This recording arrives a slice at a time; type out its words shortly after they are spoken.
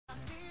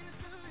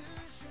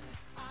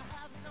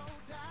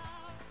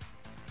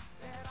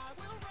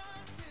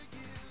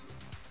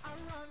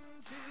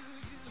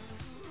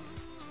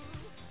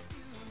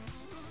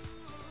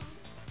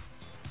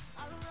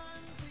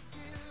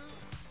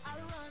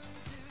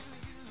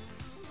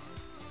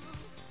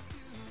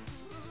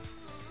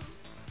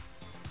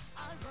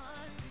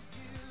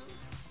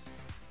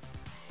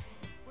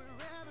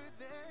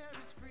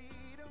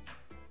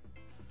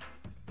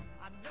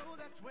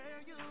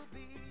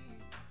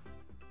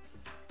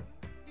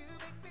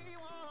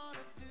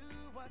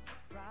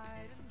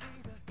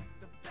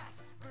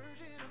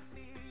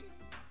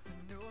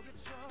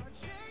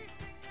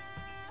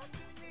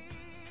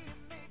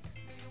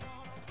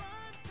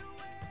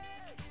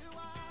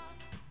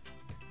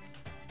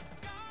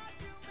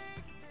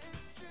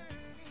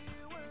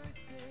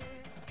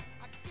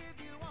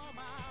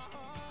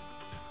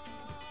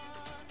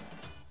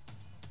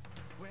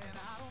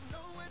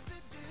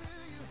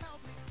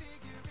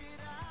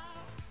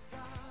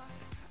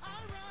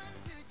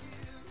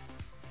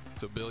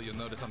So Bill, you'll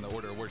notice on the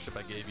order of worship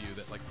I gave you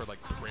that like for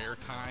like prayer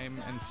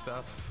time and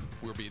stuff,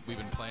 we've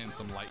been playing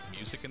some light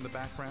music in the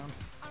background.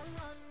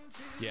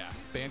 Yeah,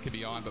 band can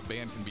be on, but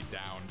band can be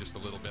down just a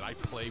little bit. I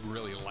play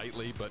really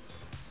lightly, but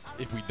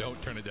if we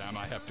don't turn it down,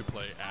 I have to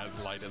play as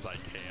light as I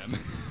can.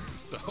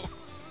 So,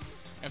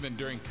 and then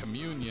during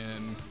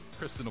communion,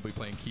 Kristen will be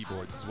playing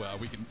keyboards as well.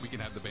 We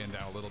can have the band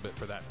down a little bit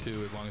for that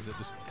too, as long as it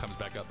just comes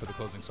back up for the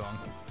closing song.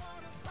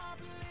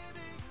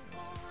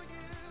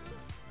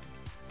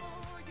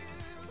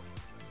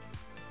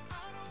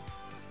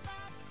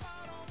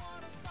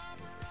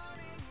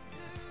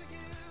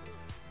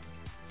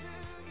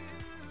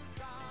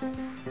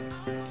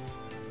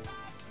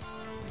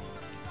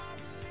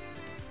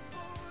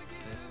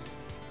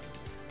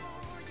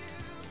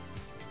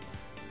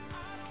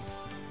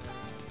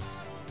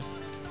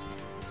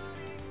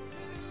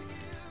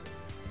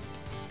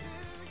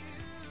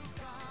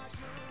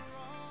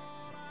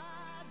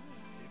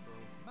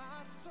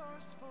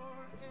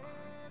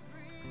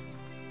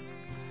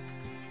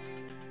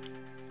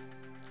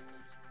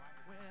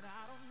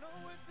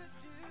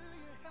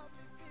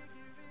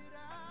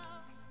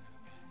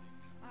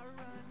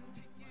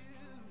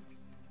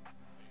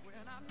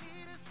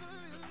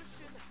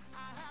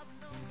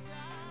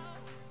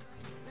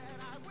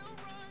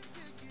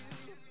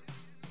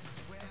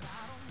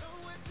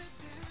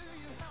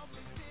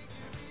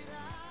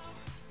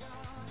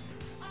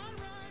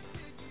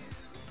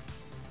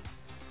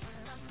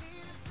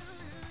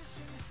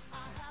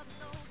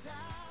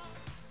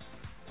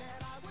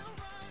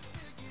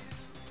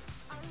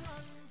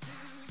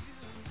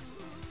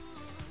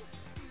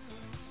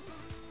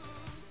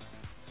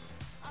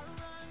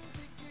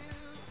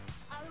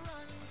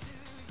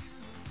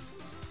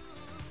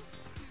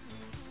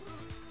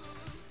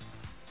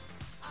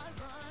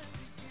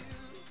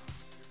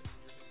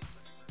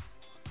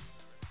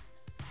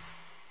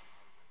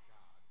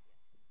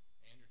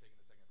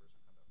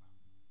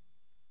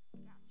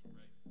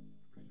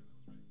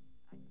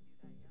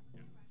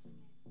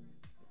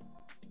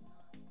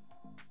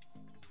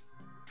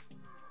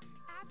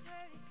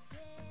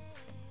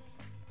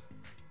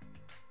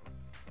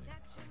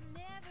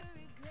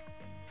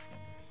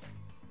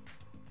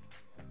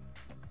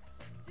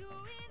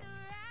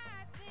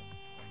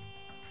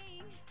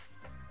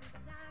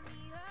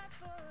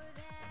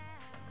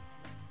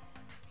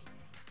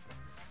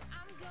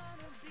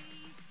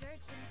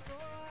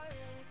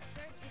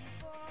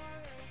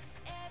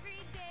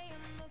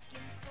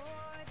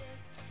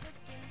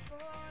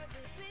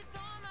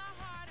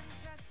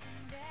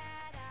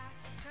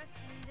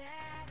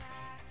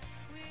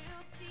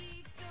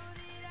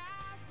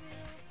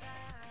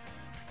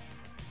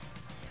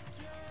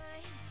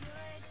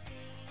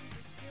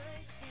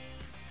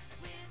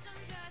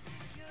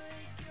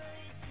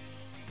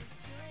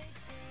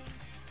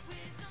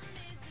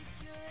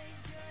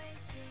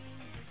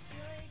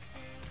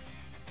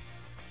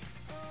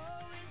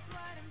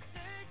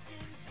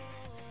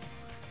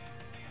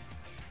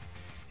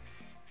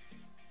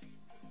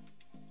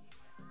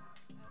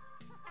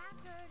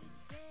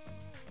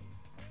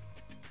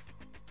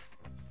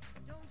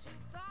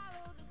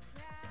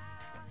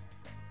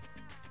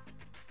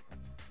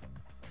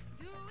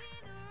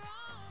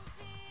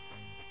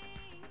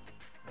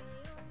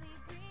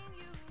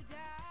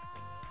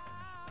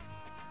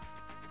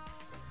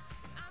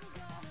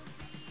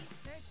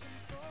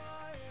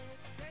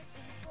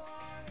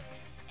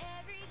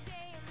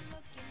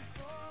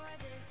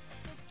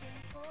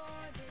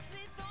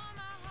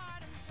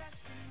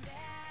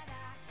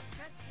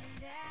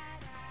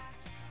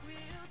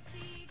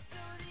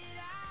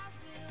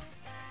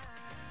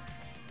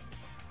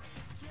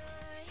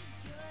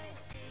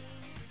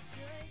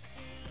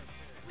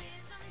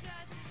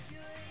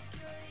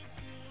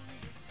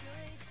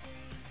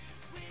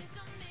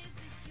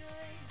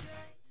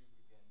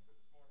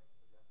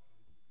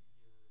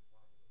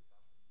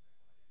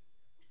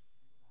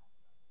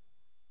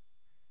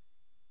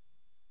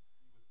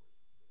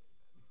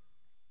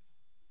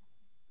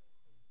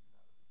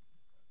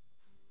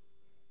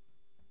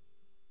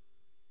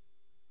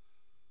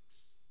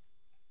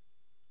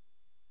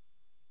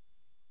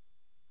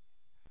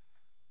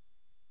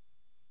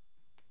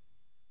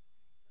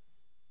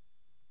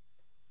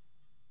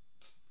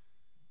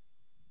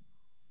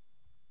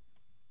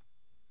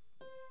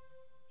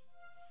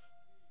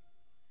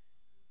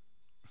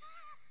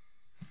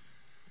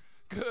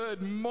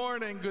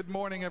 Good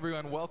morning,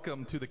 everyone.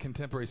 Welcome to the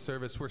contemporary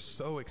service. We're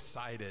so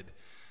excited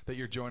that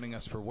you're joining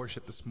us for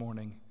worship this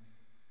morning.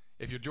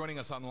 If you're joining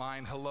us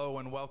online, hello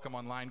and welcome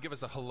online. Give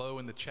us a hello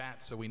in the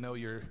chat so we know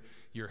you're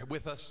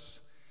with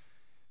us.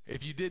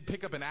 If you did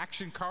pick up an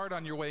action card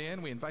on your way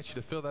in, we invite you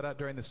to fill that out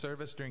during the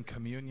service. During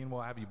communion,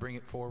 we'll have you bring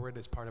it forward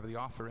as part of the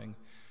offering.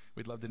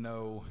 We'd love to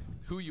know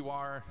who you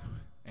are,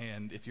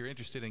 and if you're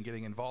interested in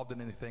getting involved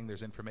in anything,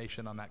 there's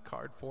information on that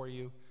card for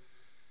you.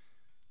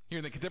 Here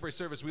in the contemporary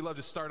service, we love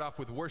to start off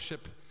with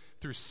worship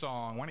through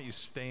song. Why don't you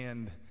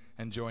stand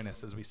and join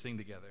us as we sing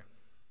together?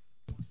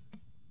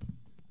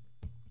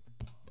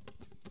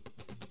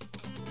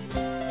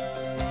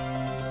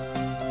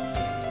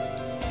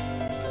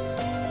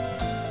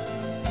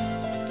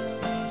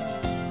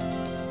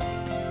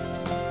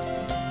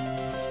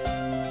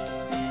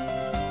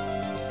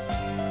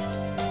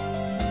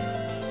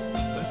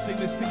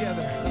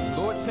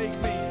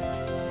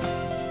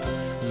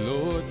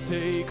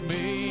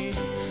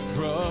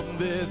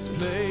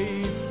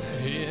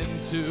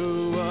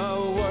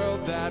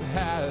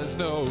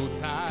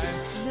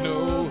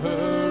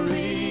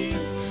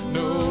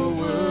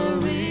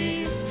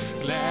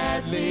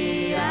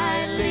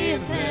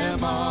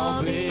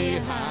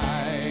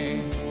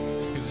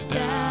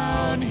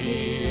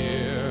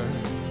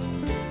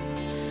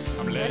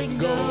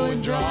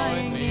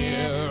 drawing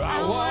near.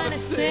 I want to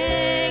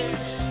sing,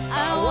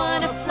 I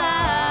want to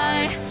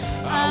fly,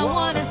 I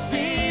want to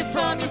see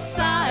from your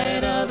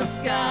side of the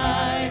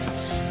sky.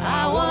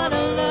 I want to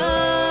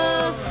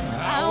love,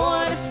 I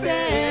want to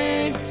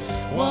stay,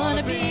 want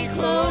to be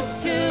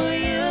close to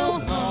you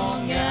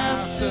long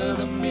after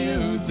the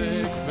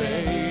music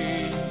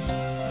fades.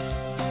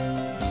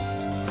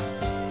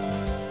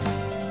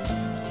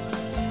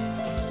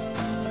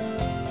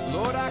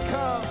 Lord, I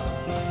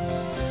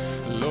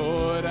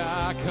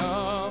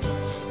come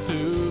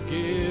to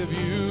give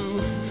you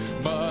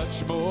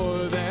much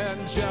more than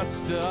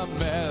just a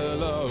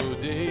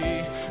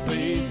melody.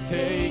 Please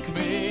take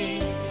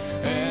me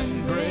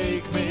and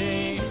break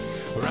me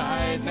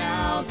right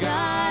now,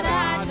 God.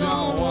 I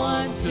don't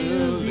want to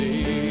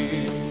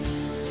leave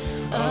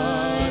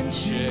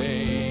unchanged.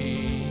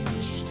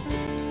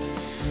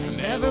 I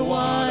never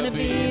want to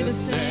be the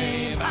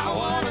same. I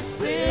want to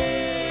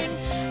sing,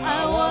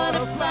 I want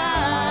to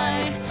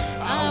fly,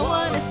 I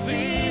want to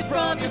see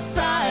from your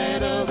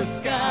side of the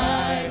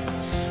sky.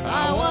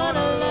 I want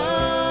to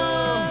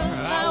love,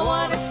 I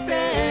want to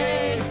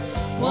stay,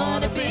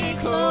 want to be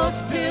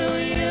close to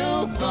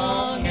you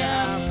long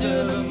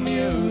after the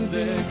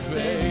music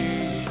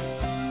fades.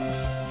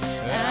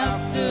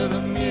 After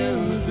the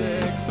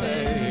music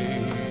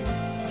fades.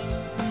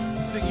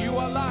 Sing, you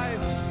are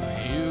life,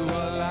 you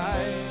are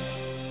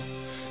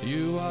life,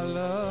 you are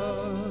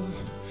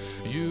love,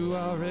 you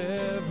are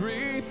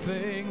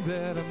everything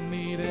that I'm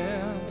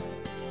needing.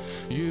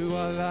 You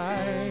are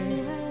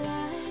life,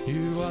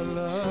 you are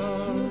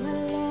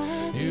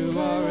love, you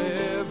are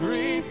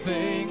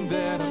everything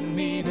that I'm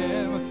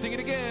needing. Let's sing it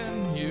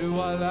again. You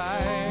are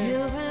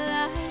life,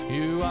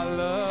 you are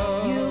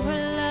love,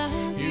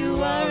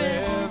 you are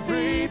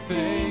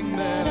everything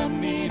that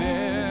I'm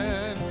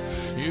needing.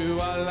 You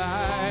are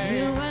life,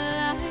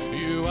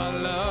 you are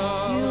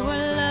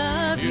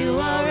love, you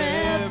are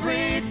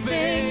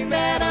everything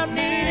that I'm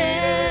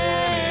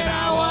needing.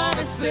 I want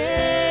to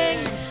sing,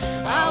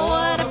 I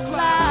want to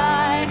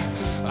fly,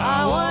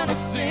 I want to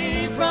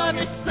see from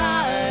your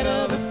side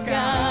of the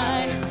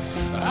sky.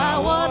 I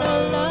want to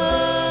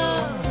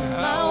love,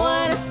 I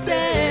want to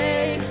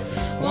stay,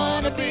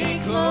 want to be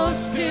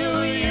close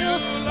to you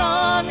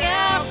long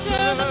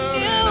after the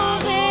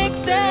music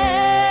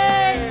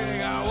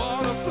fades. I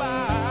want to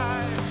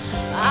fly,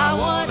 I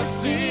want to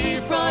see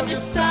from your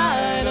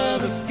side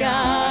of the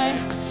sky.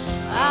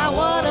 I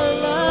want to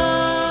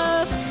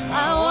love,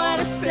 I want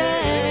to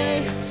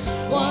stay,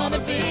 want to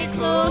be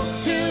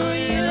close to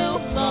you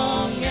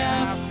long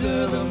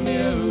after the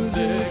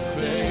music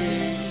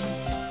fades.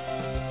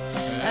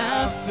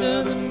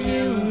 After the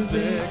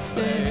music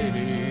fades.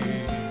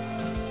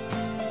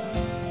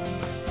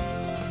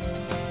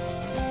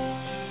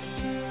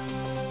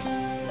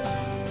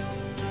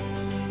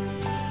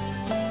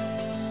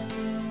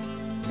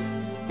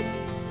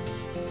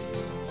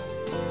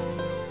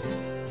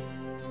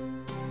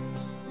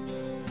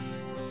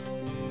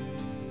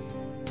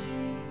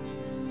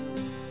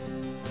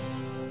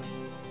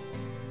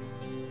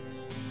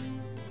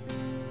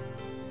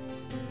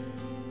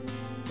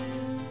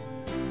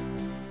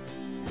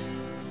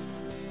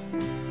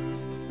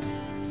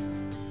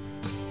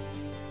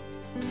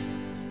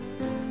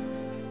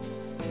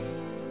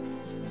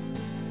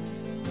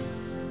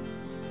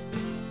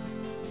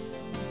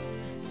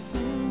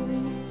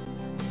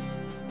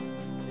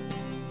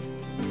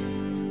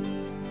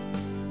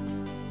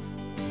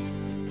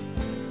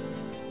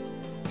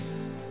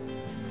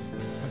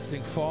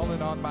 Sing,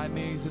 falling on my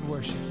knees in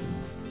worship.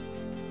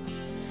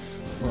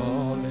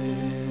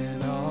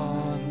 Falling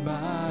on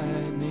my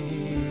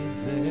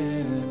knees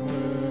in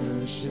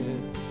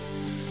worship,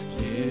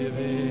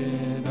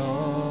 giving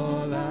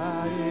all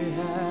I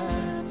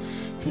have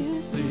to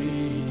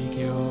seek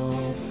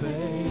your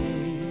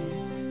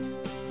face.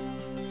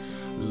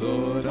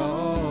 Lord,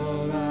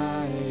 all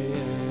I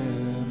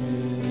am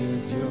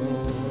is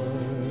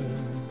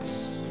yours.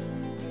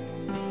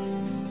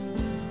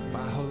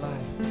 My whole life.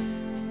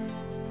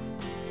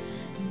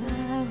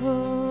 My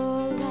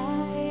whole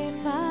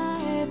life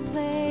I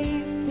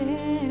place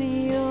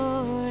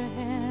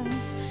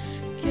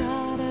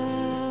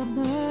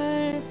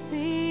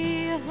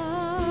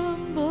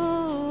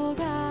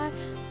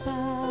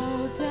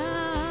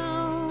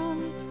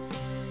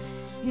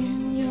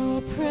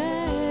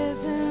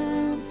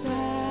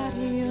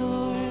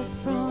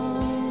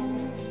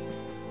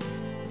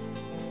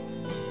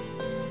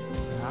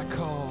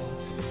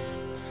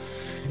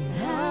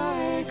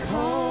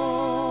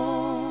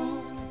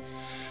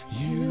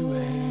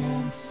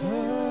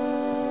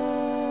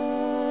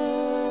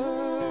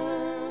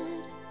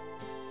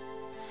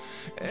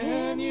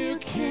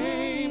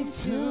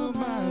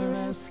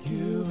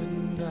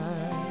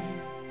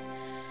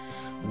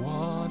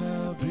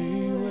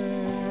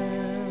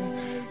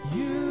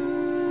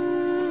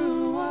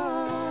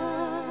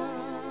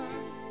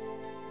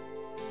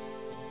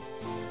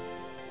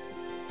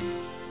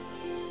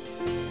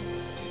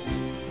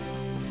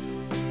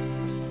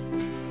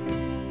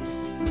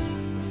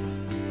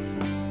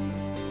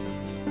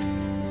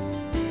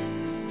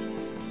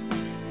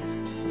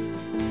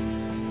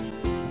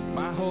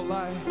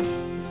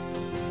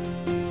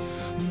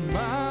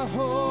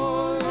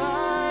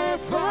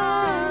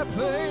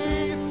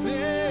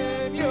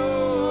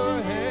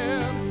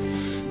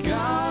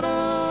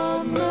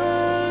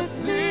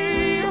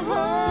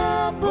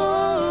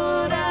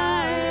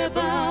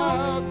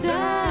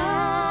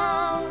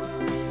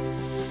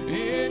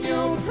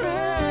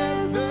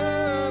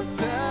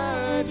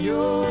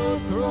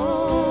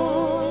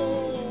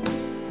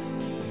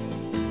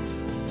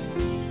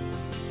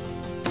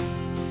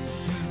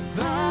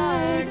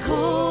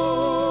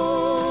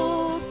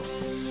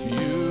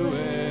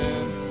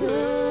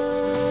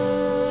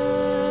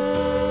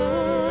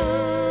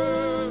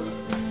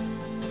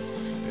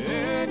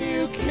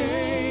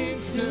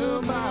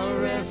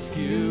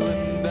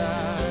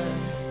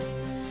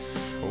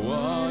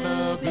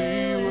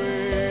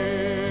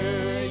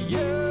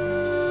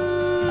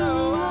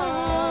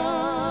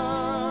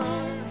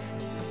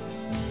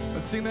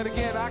sing that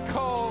again. I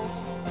called.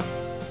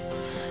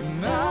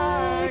 And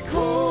I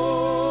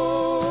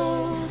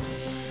called.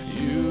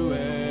 You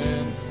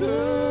answered.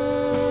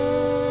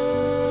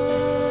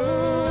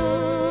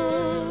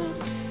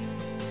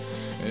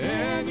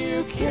 And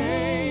you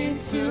came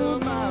to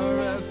my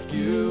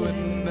rescue,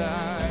 and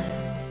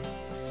I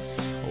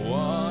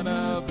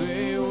wanna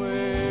be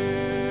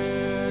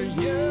where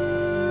you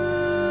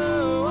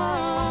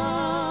are.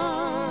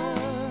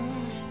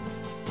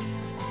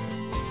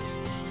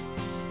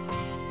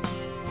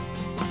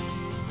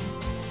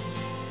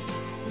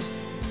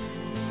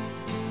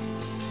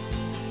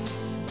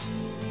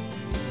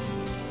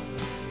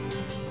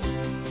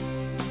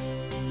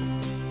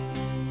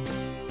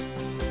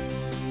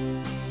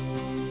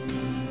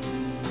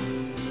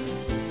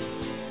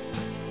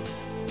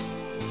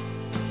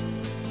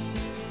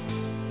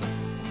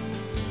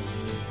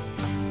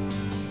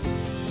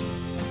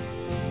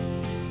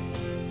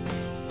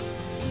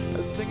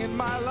 Sing in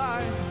my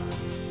life,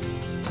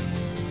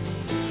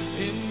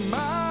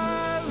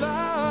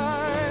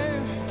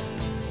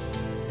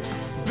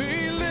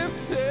 be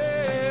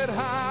lifted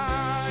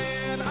high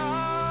in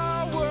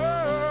our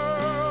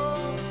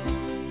world,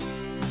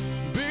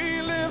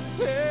 be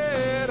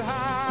lifted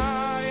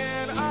high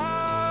in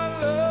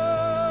our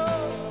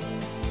love,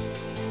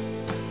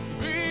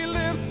 be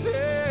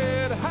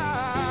lifted high,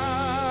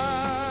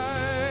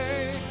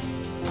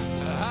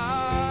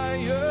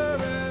 higher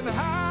and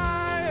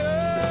higher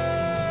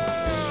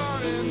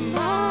in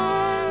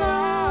my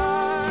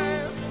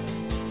life.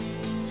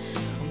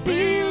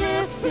 Be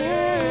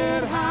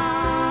lifted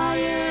high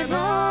in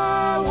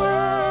our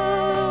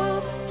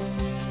world.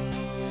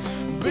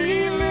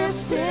 Be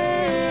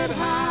lifted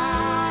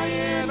high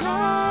in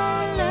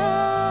our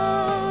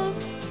love.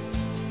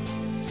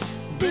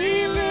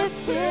 Be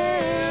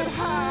lifted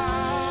high.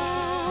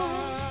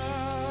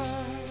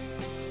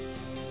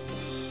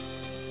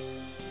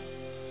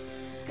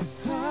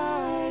 'Cause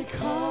I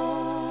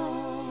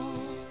called,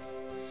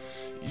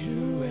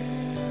 you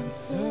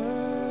answered,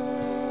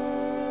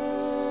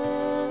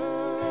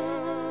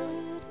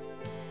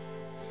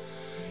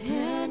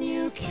 and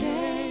you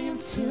came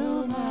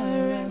to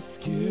my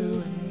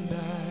rescue, and I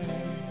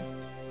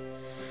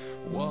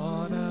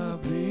wanna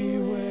be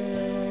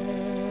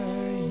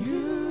where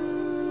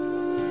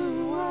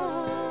you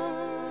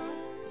are.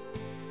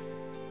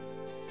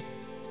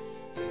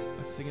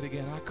 Let's sing it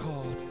again. I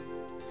called.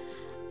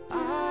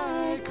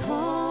 I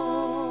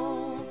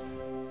called.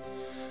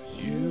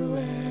 You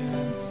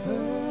answered,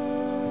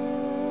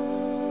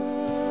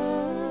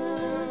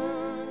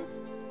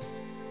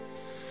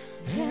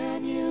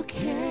 and you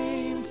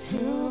came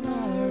to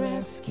my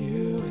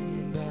rescue,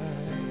 and I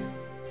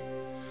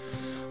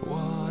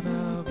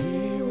wanna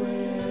be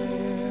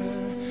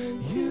where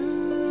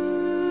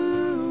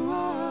you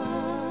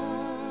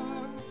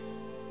are.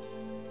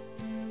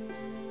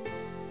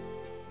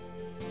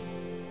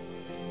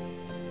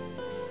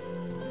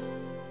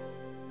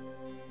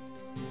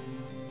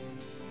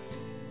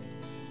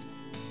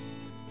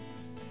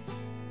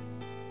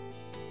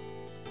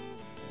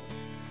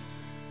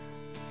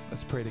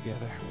 Let's pray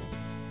together.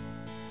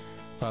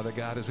 Father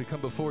God, as we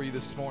come before you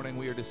this morning,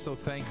 we are just so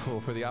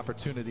thankful for the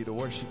opportunity to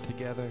worship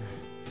together,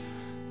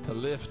 to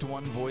lift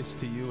one voice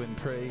to you in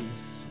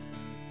praise.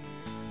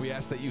 We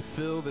ask that you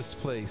fill this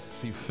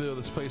place. You fill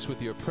this place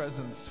with your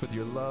presence, with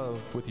your love,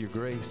 with your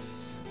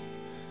grace,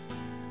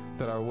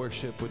 that our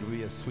worship would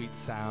be a sweet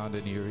sound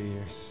in your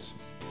ears.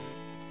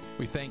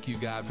 We thank you,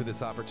 God, for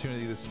this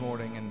opportunity this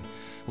morning, and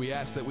we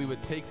ask that we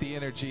would take the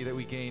energy that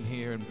we gain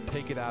here and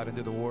take it out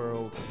into the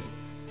world,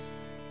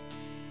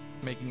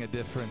 making a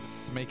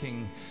difference,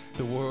 making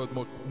the world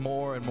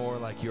more and more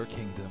like your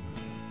kingdom.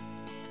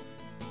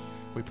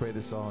 We pray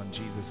this all in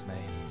Jesus'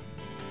 name.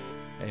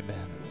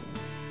 Amen.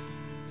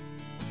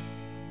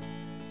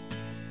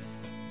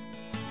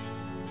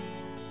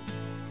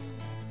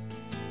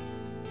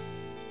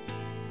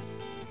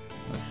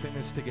 Let's sing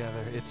this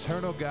together.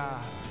 Eternal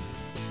God,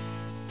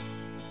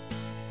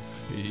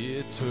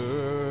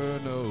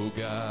 eternal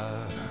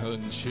God,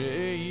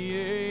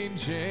 unchanging,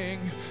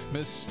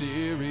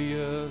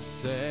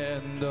 mysterious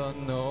and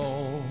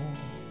unknown.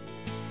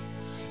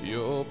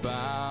 Your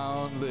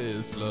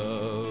boundless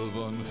love,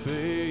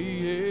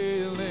 unfailing,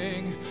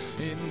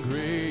 in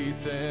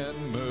grace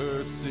and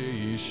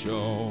mercy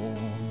shown.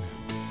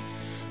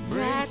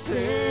 Bright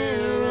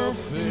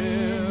seraphim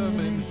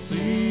in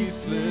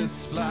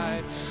ceaseless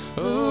flight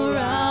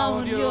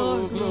around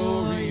your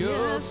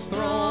glorious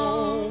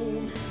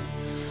throne.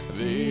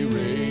 They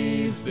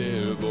raise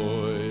their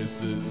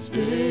voices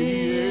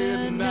day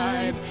and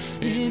night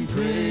in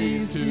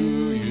praise to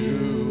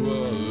you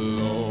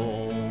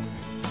alone.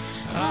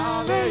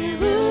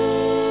 Hallelujah,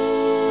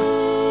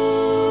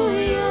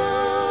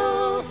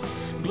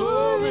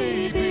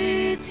 glory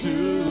be to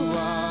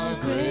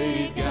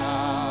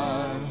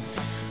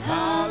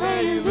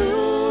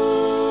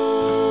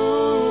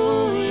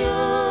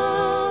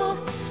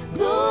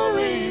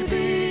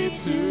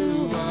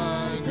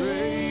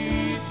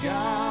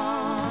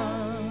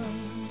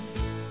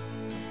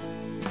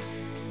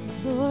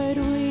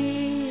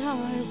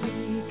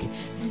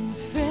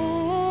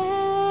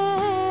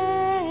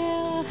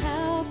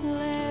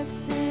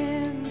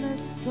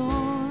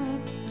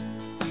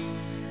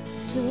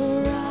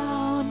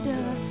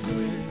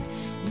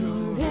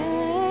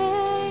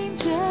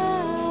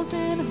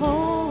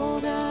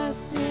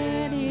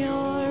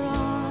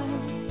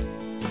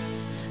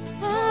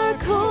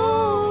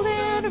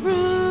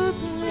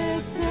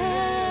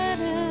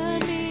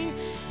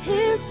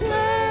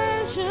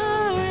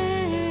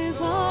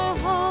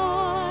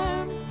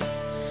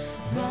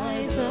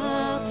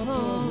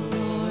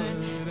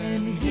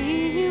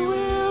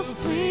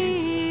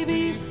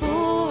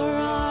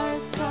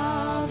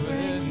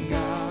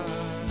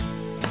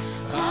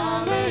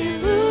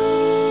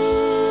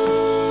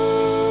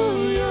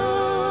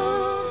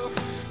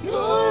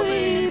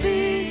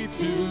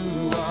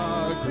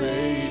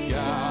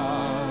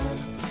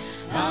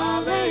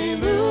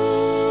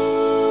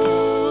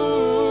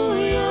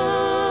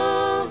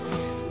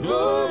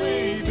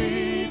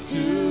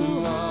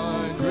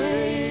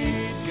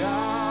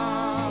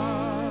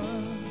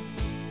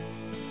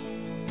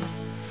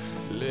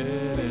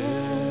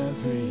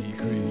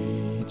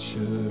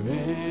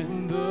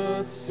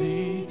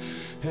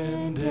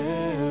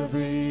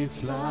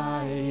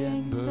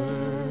and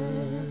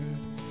bird.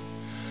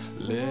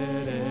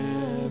 Let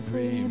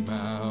every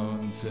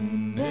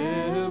mountain,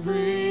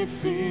 every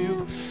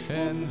field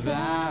and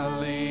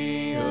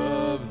valley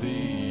of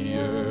the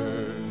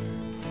earth,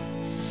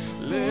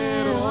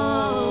 let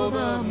all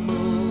the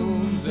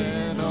moons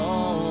and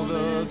all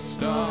the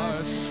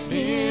stars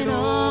in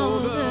all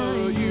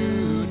the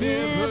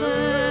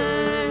universe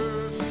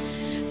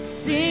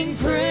sing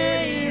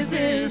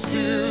praises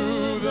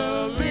to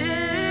the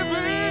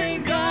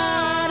living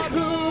God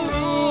who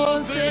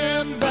rules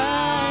them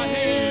by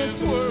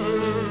his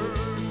word.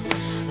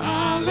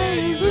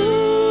 Alleluia.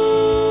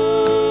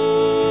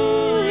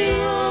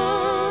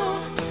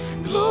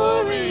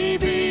 Glory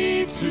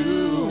be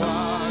to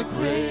our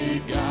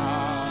great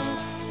God.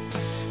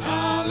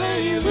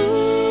 Alleluia.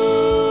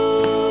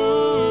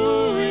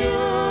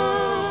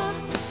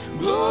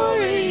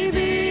 Glory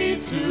be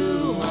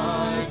to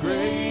our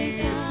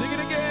great. Sing it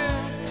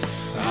again.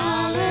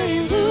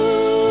 Alleluia.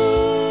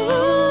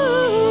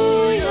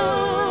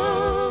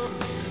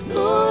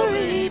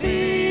 Glory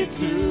be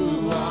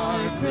to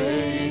our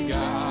great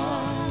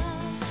God.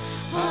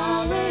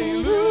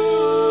 Alleluia.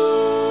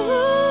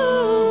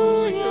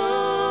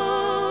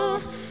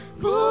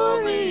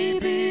 Glory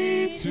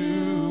be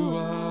to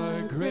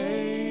our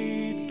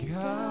great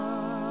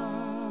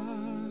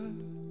God.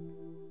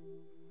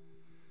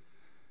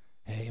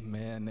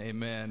 Amen.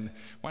 Amen.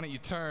 Why don't you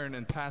turn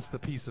and pass the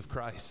peace of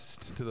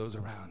Christ to those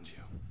around you?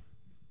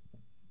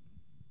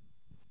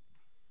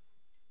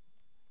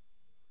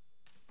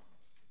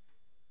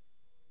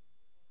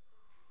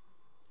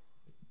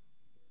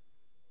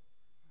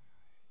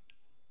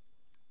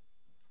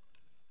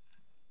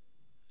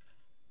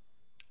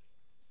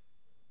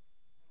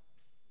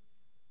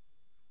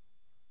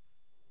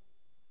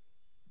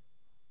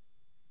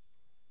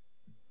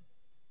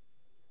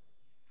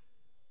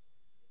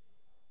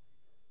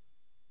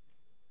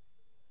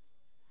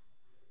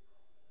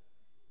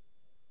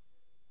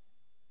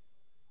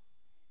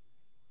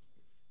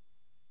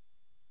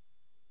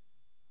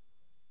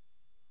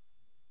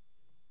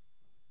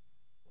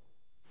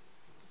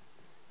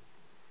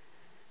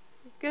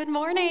 Good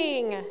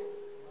morning.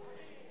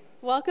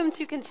 Welcome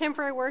to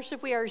Contemporary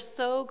Worship. We are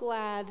so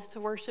glad to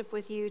worship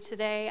with you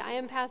today. I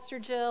am Pastor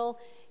Jill,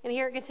 and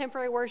here at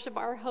Contemporary Worship,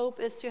 our hope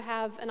is to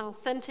have an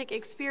authentic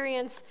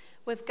experience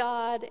with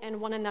God and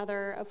one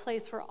another, a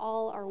place where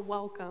all are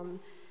welcome.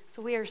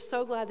 So we are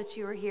so glad that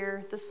you are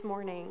here this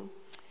morning.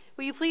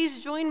 Will you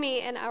please join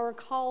me in our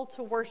call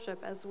to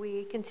worship as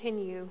we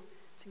continue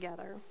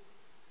together?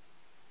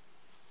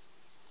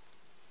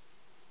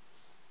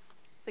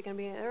 Is it going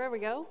to be, there we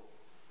go.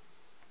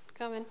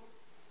 Coming.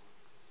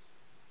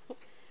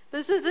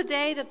 This is the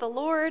day that the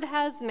Lord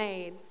has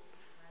made.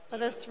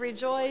 Let us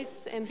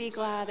rejoice and be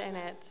glad in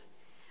it.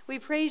 We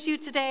praise you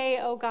today,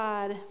 O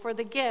God, for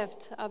the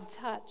gift of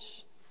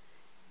touch.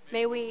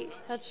 May we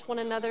touch one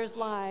another's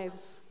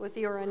lives with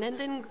your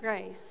unending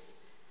grace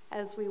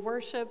as we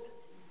worship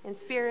in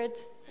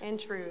spirit and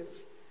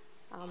truth.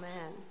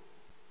 Amen.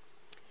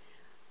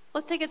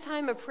 Let's take a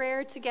time of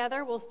prayer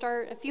together. We'll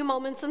start a few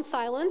moments in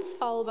silence,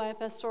 followed by a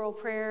pastoral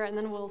prayer, and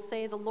then we'll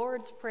say the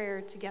Lord's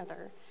Prayer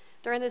together.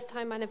 During this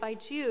time, I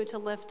invite you to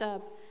lift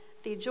up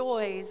the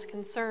joys,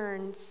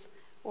 concerns,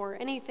 or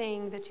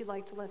anything that you'd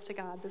like to lift to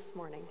God this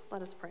morning.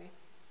 Let us pray.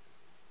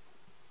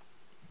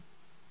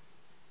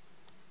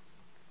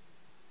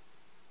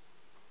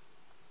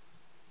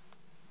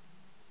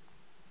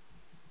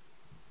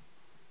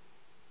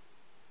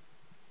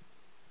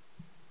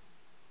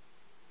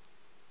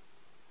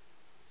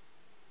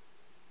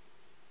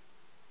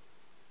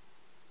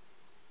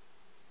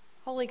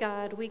 Holy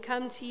God, we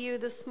come to you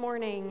this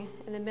morning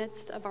in the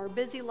midst of our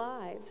busy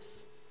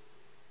lives.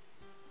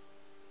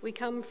 We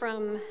come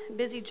from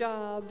busy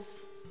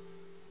jobs,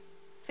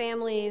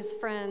 families,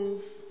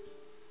 friends,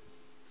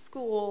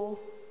 school.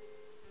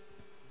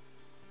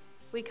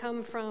 We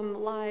come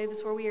from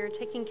lives where we are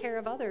taking care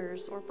of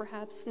others or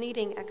perhaps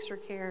needing extra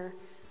care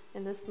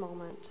in this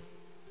moment.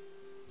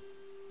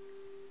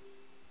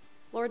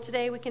 Lord,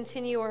 today we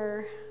continue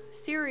our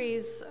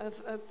series of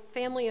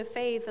Family of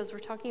Faith as we're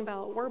talking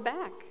about we're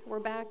back. We're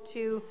back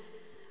to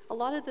a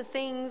lot of the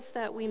things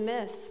that we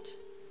missed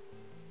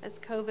as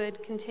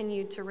COVID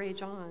continued to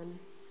rage on.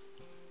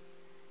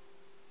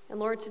 And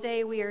Lord,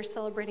 today we are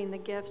celebrating the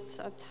gift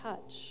of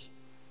touch.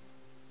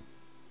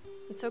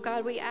 And so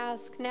God, we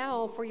ask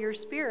now for your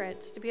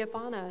Spirit to be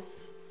upon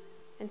us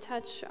and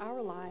touch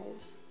our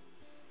lives,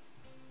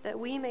 that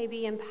we may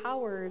be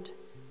empowered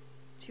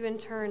to in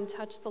turn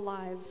touch the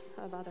lives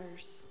of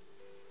others.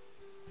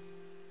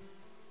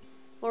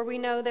 Lord, we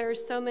know there are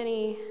so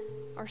many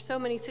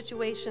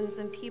situations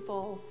and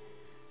people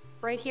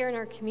right here in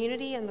our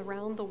community and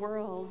around the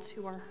world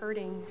who are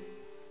hurting.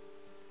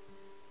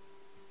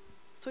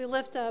 So we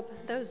lift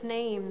up those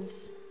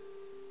names,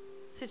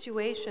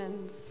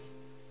 situations,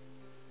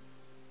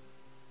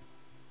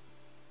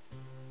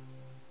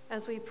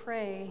 as we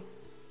pray,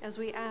 as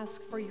we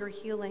ask for your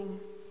healing.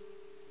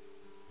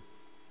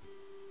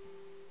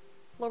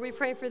 Lord, we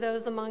pray for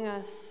those among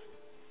us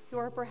who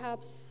are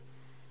perhaps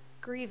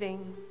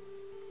grieving,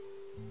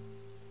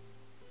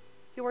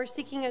 who are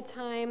seeking a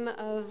time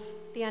of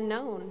the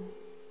unknown,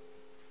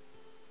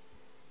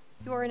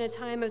 who are in a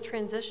time of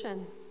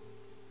transition,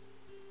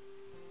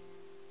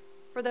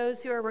 for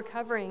those who are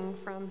recovering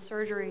from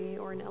surgery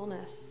or an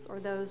illness,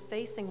 or those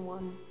facing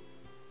one.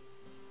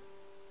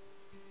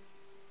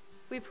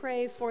 We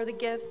pray for the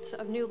gift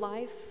of new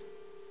life.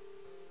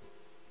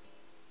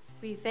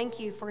 We thank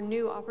you for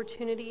new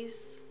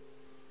opportunities.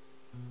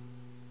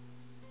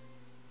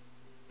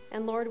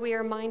 And Lord, we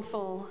are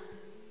mindful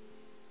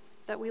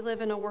that we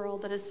live in a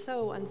world that is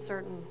so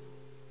uncertain.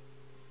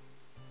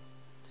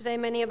 Today,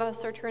 many of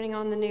us are turning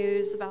on the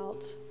news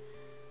about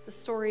the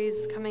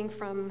stories coming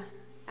from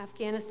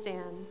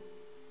Afghanistan,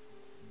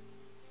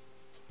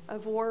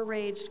 of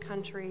war-raged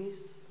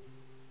countries,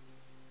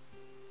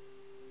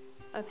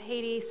 of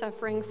Haiti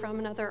suffering from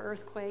another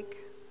earthquake,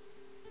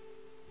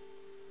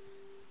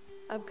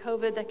 of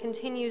COVID that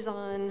continues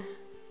on,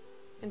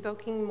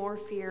 invoking more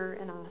fear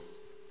in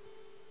us.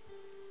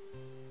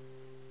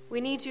 We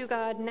need you,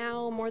 God,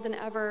 now more than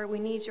ever. We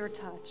need your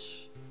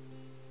touch.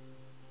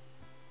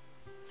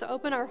 So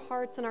open our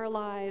hearts and our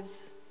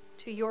lives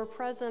to your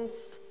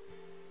presence,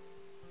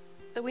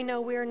 that we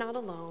know we are not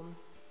alone,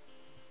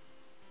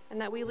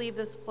 and that we leave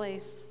this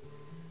place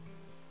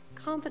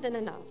confident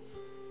enough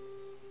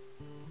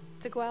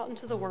to go out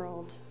into the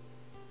world,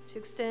 to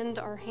extend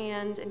our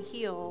hand and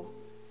heal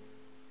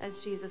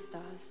as Jesus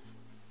does.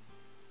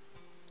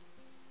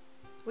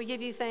 We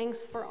give you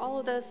thanks for all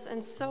of this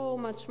and so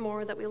much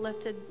more that we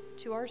lifted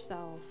to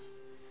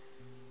ourselves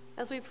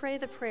as we pray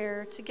the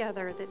prayer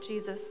together that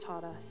Jesus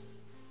taught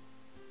us.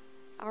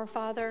 Our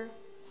Father,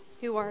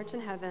 who art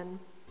in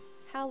heaven,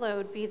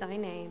 hallowed be thy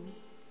name.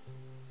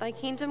 Thy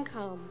kingdom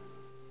come,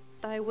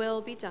 thy will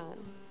be done,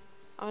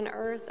 on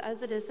earth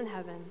as it is in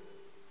heaven.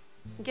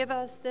 Give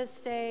us this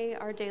day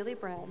our daily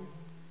bread,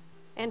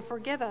 and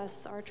forgive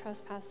us our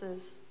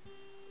trespasses,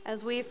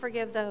 as we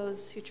forgive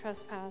those who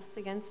trespass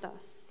against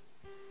us.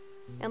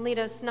 And lead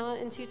us not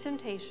into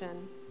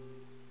temptation,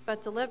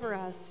 but deliver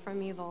us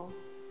from evil.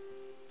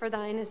 For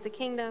thine is the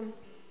kingdom,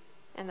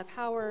 and the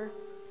power,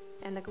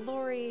 and the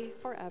glory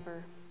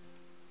forever.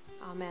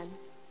 Amen.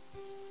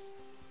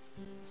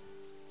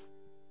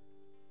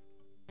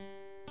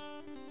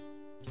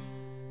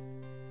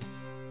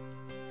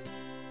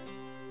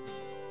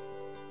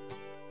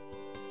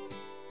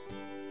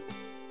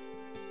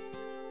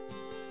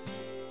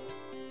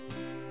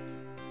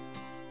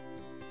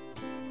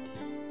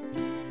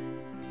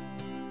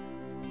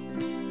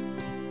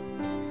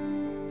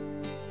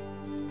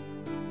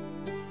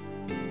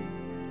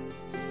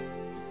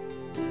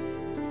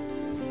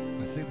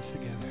 Let's sing this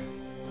together.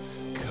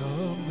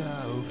 Come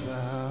thou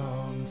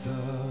fount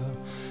of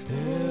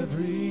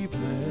every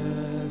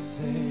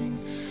blessing,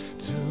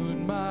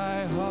 tune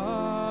my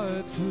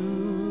heart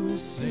to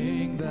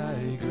sing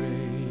thy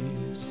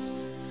grace.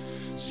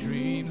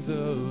 Streams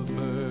of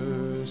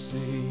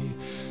mercy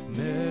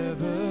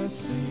never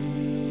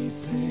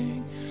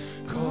ceasing,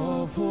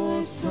 call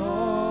for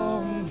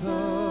songs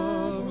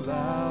of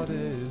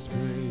loudest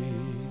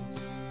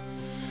praise.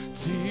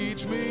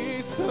 Teach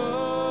me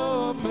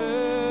some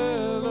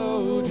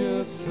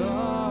melodious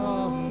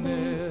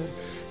sonnet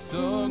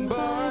sung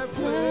by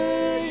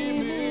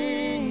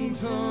flaming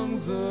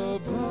tongues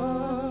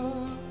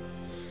above.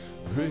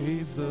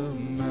 Praise the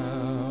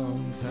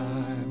mount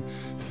I'm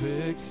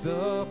fixed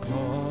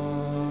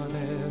upon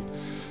it,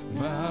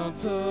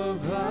 mount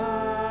of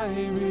thy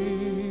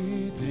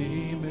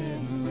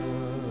redeeming love.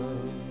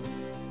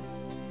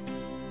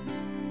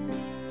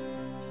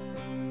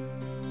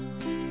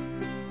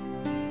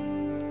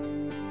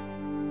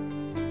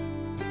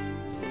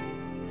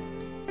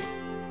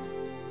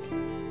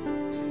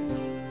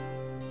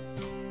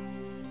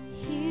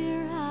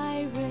 Here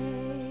I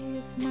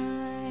raise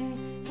my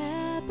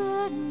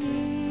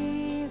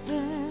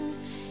Ebenezer,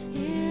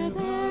 here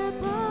there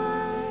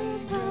by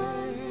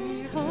thy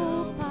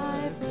hope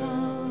I've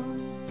come.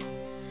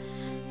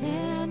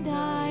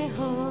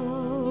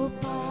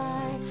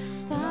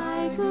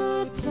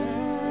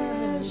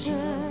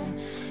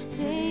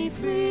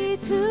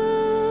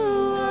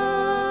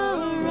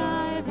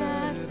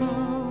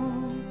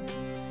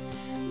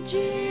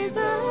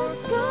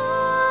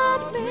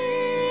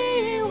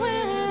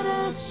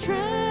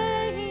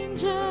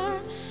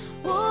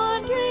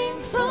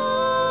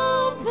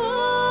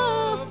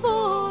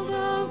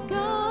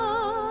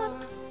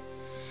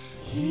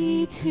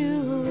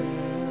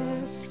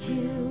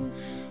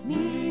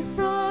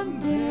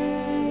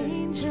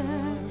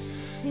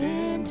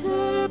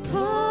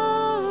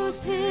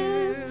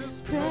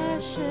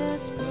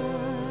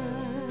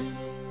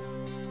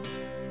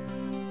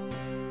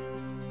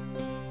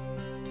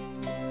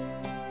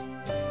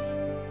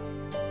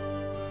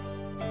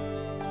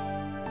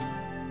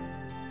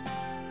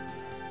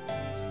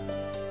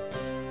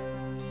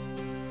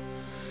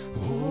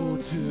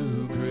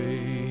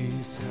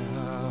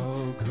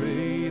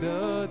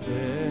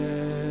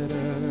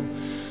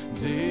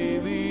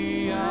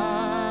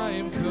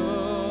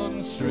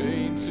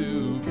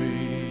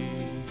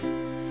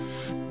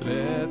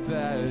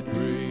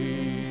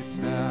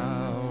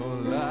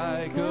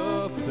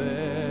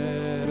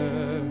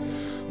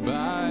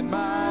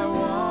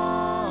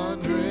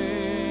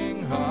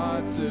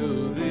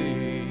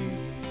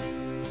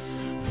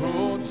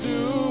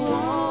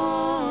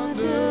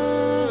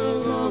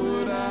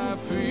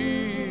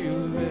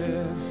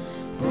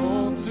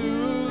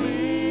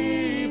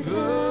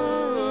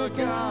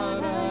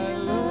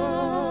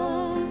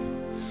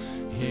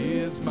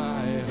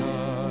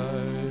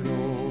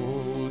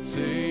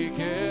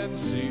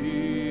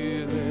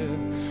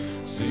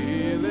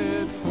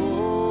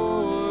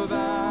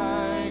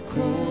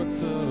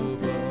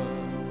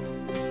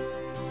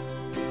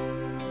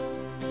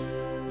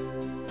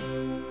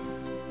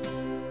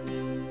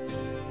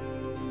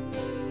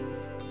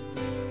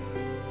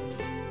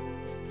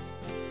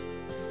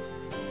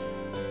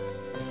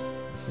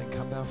 Sing,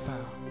 come thou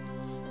fount.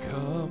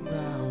 Come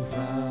thou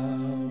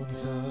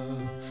fount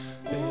of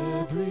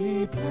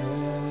every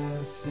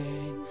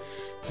blessing.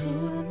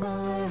 Tune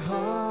my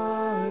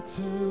heart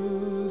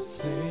to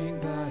sing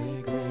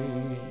thy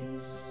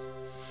grace.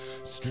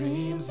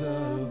 Streams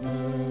of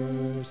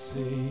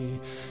mercy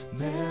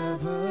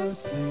never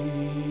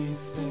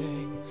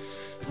ceasing.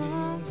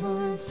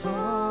 Sing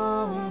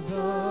songs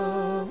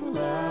of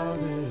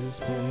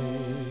loudest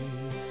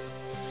praise.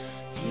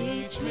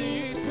 Teach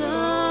me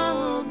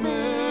some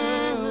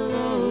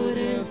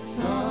melodious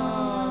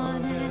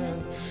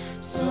sonnet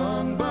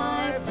sung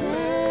by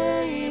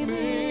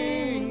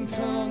flaming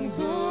tongues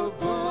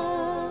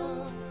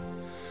above.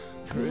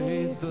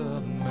 Praise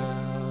the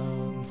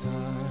mount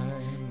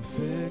I'm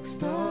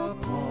fixed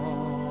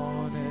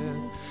upon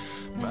it,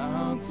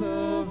 mount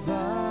of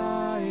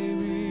thy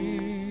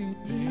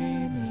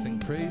redeeming. Sing,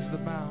 praise the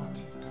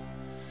mount.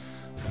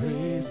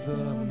 Praise the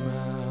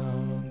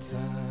mount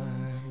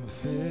I'm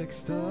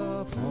fixed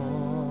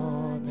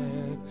upon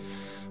it,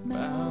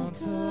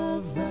 mount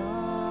of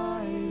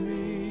thy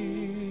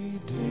redeeming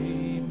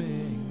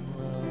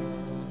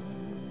love.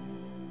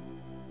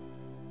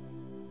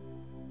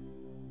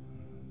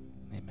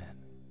 Amen.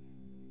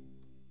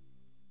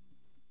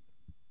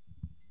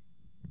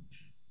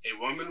 A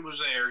woman was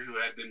there who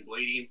had been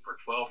bleeding for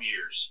 12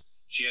 years.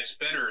 She had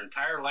spent her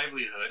entire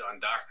livelihood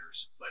on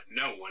doctors, but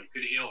no one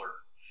could heal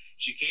her.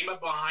 She came up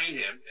behind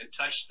him and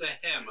touched the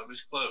hem of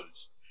his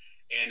clothes,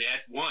 and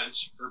at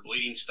once her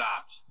bleeding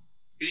stopped.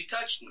 Who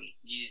touched me?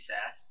 Jesus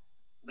asked.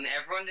 When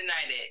everyone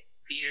denied it,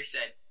 Peter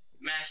said,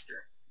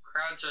 Master,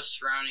 crowds are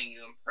surrounding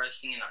you and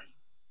pressing in on you.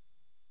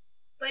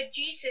 But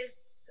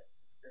Jesus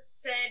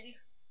said,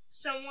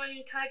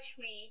 someone touched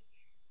me.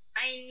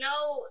 I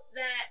know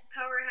that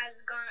power has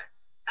gone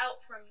out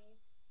from me.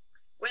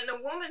 When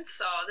the woman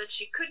saw that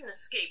she couldn't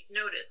escape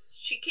notice,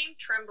 she came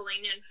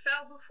trembling and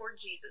fell before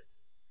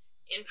Jesus.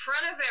 In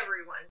front of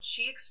everyone,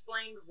 she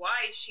explained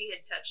why she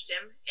had touched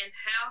him and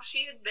how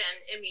she had been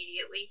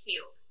immediately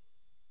healed.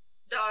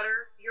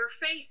 Daughter, your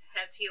faith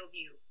has healed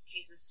you,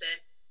 Jesus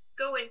said.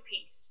 Go in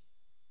peace.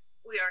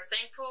 We are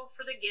thankful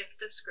for the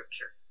gift of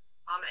Scripture.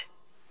 Amen.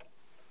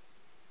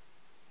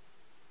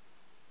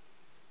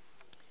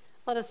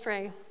 Let us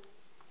pray.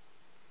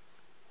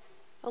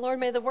 O Lord,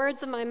 may the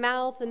words of my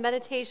mouth and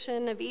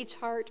meditation of each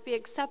heart be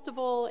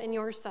acceptable in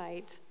your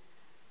sight.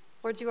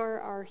 Lord, you are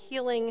our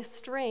healing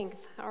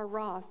strength, our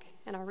rock,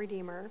 and our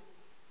Redeemer.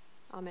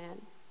 Amen.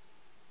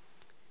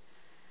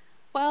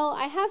 Well,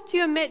 I have to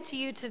admit to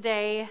you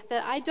today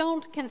that I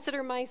don't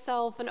consider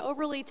myself an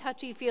overly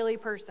touchy-feely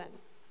person.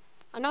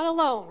 I'm not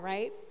alone,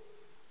 right?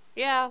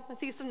 Yeah, I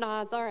see some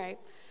nods. All right.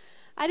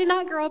 I did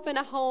not grow up in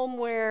a home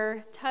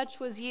where touch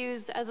was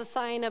used as a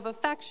sign of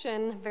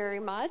affection very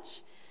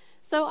much.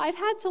 So I've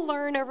had to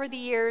learn over the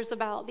years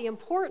about the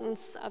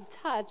importance of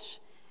touch,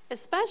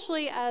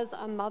 especially as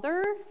a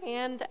mother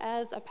and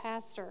as a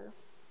pastor.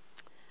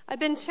 I've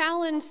been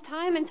challenged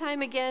time and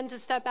time again to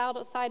step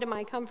outside of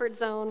my comfort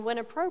zone when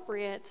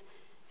appropriate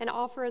and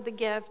offer the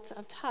gift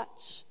of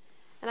touch.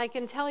 And I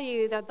can tell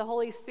you that the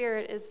Holy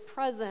Spirit is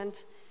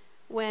present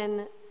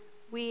when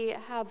we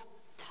have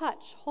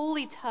touch,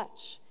 holy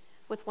touch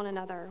with one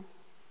another.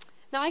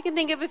 Now I can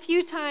think of a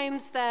few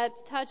times that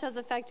touch has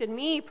affected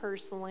me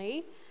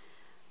personally.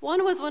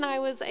 One was when I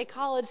was a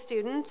college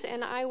student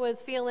and I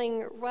was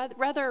feeling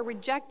rather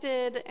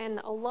rejected and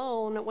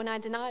alone when I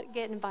did not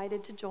get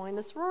invited to join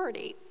the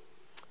sorority.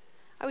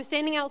 I was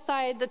standing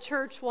outside the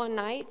church one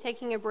night,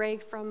 taking a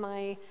break from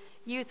my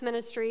youth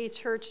ministry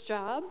church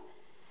job,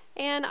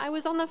 and I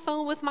was on the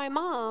phone with my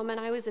mom and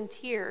I was in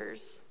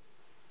tears.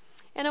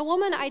 And a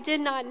woman I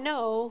did not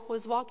know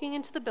was walking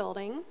into the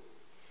building.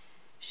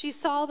 She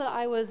saw that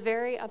I was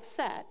very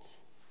upset,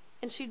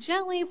 and she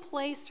gently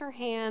placed her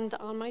hand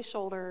on my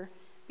shoulder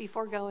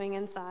before going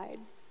inside.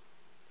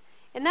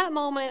 In that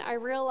moment, I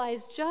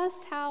realized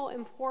just how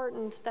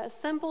important that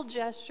simple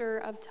gesture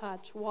of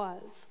touch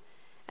was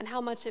and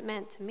how much it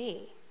meant to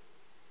me.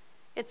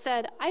 It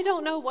said, I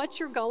don't know what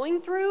you're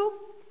going through,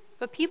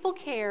 but people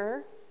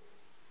care,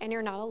 and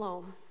you're not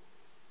alone.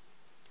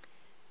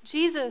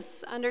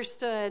 Jesus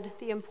understood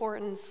the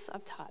importance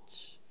of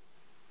touch.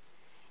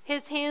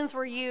 His hands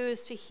were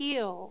used to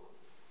heal,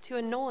 to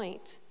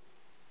anoint,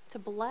 to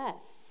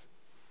bless,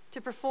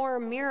 to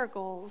perform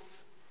miracles,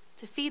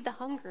 to feed the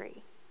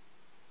hungry.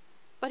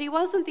 But he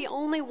wasn't the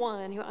only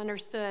one who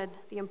understood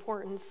the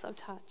importance of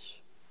touch.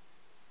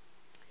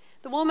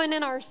 The woman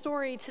in our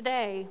story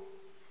today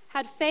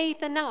had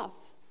faith enough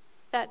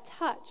that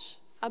touch,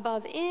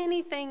 above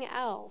anything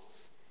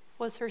else,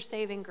 was her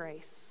saving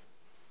grace.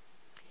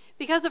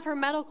 Because of her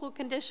medical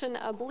condition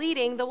of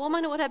bleeding, the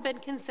woman would have been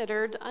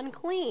considered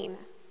unclean.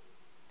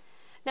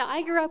 Now,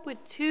 I grew up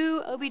with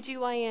two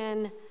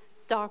OBGYN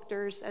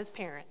doctors as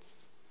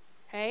parents,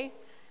 okay?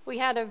 We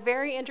had a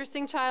very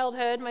interesting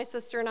childhood, my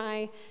sister and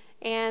I,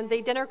 and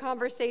the dinner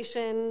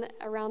conversation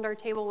around our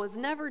table was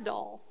never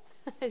dull,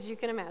 as you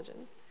can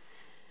imagine.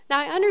 Now,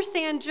 I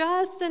understand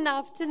just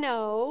enough to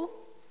know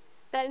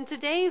that in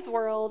today's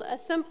world, a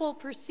simple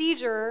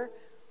procedure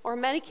or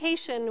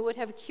medication would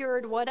have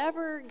cured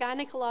whatever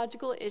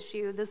gynecological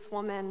issue this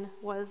woman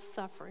was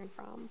suffering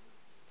from.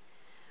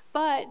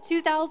 But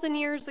 2,000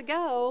 years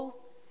ago,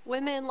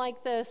 women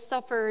like this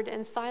suffered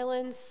in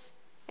silence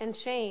and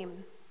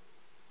shame.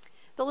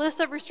 The list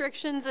of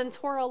restrictions in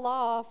Torah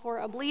law for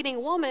a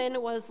bleeding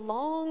woman was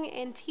long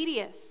and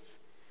tedious,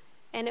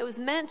 and it was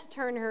meant to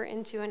turn her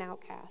into an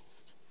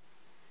outcast.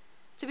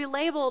 To be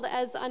labeled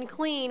as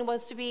unclean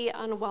was to be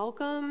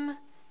unwelcome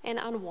and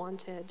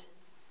unwanted.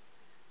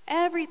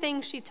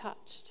 Everything she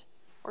touched,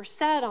 or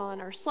sat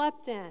on, or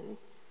slept in,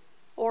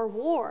 or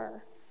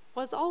wore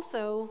was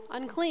also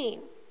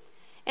unclean.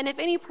 And if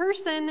any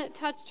person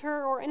touched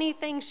her or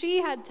anything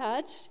she had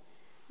touched,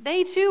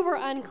 they too were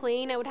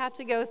unclean and would have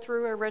to go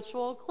through a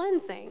ritual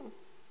cleansing.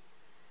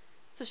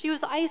 So she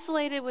was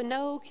isolated with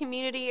no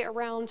community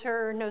around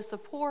her, no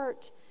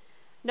support,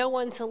 no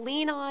one to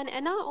lean on,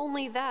 and not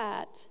only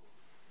that,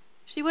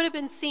 she would have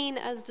been seen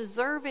as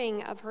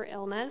deserving of her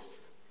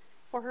illness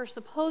for her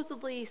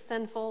supposedly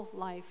sinful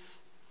life.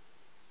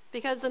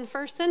 Because in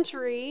first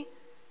century,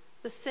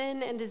 the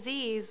sin and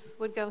disease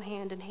would go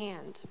hand in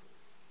hand.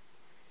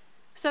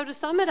 So to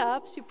sum it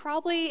up, she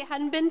probably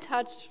hadn't been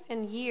touched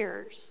in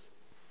years.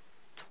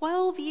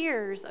 12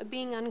 years of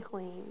being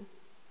unclean.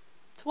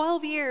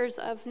 12 years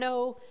of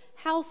no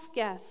house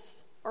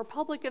guests or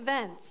public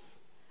events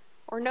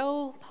or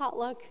no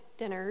potluck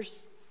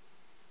dinners.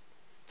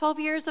 12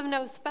 years of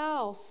no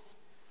spouse,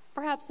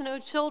 perhaps no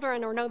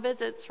children or no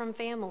visits from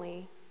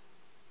family.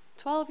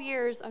 12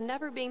 years of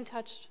never being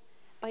touched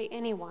by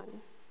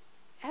anyone,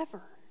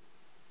 ever.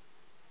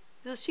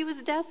 So she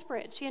was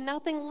desperate. She had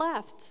nothing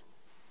left.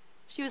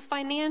 She was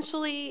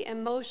financially,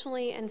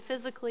 emotionally, and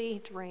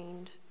physically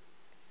drained.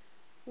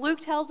 Luke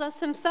tells us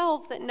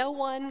himself that no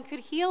one could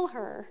heal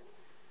her,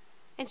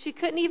 and she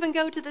couldn't even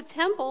go to the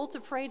temple to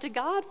pray to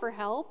God for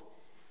help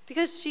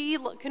because she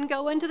couldn't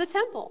go into the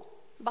temple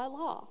by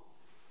law.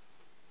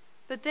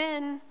 But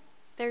then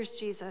there's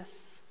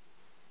Jesus.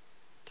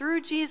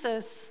 Through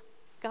Jesus,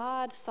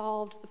 God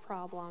solved the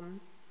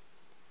problem.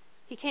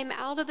 He came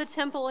out of the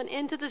temple and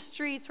into the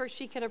streets where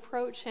she could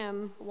approach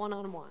him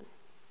one-on-one.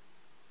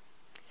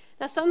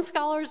 Now, some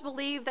scholars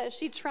believe that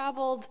she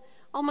traveled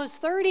almost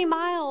 30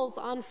 miles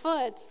on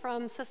foot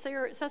from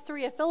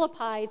Caesarea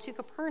Philippi to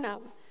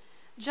Capernaum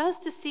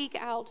just to seek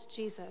out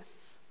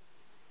Jesus.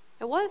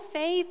 And what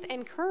faith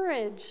and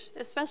courage,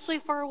 especially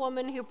for a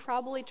woman who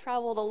probably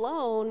traveled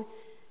alone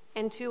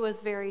and who was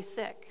very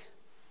sick.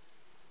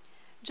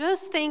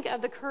 Just think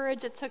of the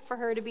courage it took for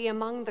her to be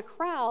among the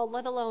crowd,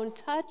 let alone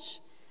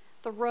touch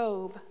the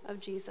robe of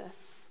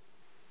Jesus.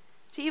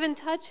 To even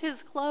touch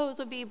his clothes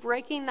would be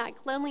breaking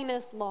that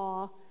cleanliness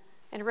law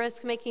and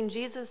risk making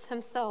Jesus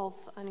himself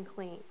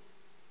unclean.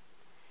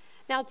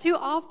 Now, too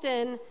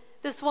often,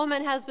 this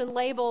woman has been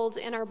labeled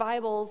in our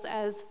Bibles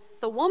as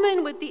the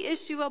woman with the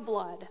issue of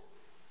blood.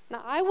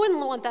 Now, I wouldn't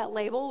want that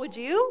label, would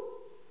you?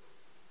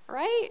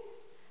 Right?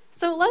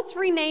 So let's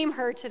rename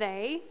her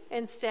today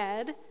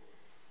instead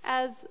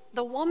as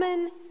the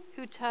woman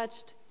who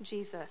touched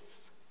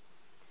Jesus.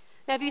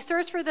 Now, if you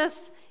search for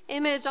this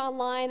image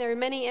online, there are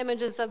many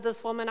images of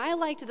this woman. I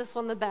liked this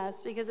one the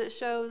best because it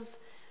shows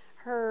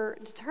her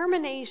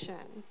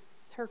determination,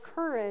 her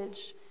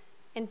courage,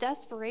 and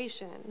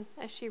desperation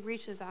as she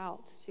reaches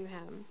out to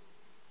him.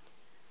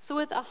 So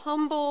with a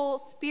humble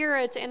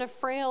spirit and a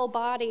frail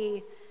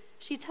body,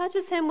 she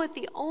touches him with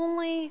the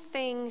only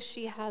thing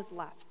she has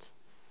left,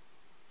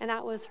 and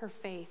that was her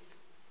faith.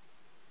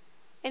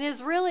 It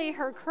is really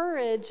her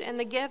courage and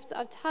the gift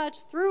of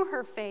touch through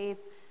her faith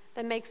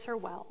that makes her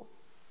well.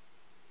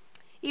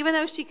 Even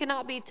though she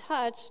cannot be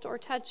touched or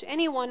touch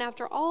anyone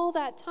after all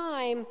that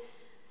time,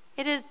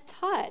 it is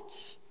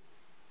touch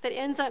that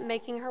ends up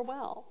making her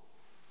well.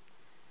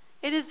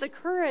 It is the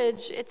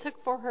courage it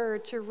took for her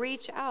to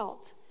reach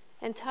out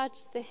and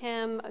touch the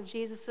hem of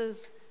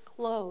Jesus'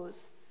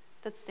 clothes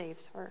that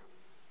saves her.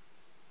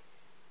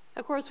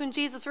 Of course, when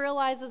Jesus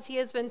realizes he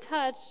has been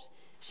touched,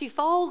 she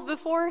falls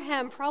before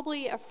him,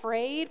 probably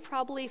afraid,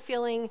 probably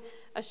feeling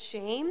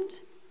ashamed.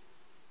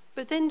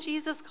 But then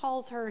Jesus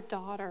calls her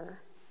daughter.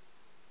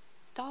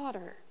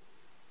 Daughter.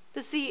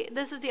 This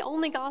is the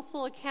only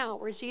gospel account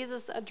where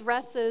Jesus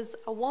addresses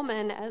a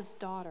woman as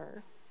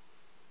daughter.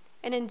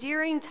 An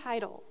endearing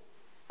title,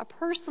 a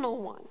personal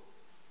one,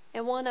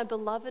 and one of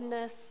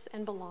belovedness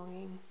and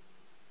belonging.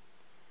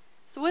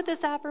 So with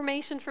this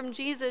affirmation from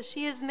Jesus,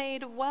 she is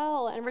made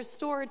well and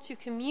restored to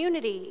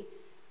community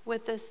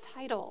with this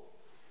title.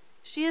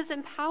 She is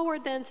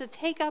empowered then to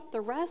take up the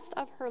rest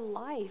of her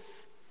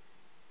life.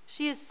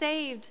 She is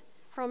saved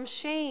from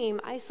shame,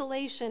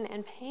 isolation,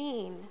 and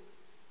pain.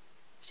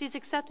 She is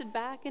accepted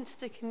back into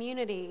the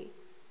community.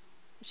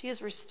 She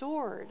is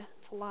restored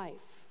to life.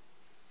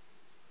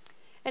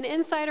 An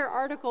insider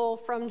article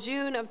from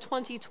June of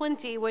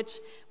 2020, which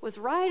was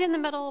right in the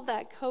middle of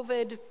that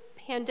COVID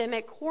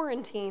pandemic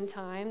quarantine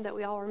time that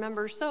we all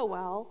remember so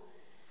well,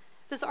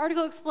 this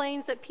article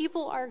explains that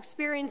people are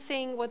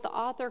experiencing what the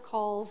author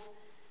calls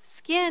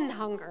skin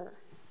hunger.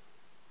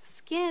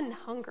 Skin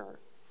hunger.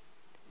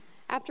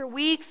 after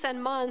weeks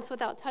and months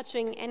without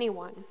touching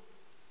anyone.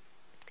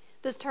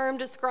 This term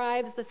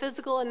describes the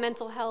physical and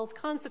mental health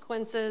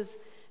consequences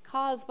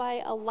caused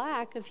by a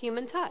lack of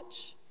human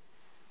touch.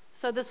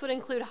 So this would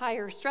include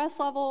higher stress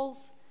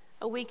levels,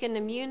 a weakened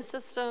immune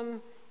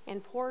system,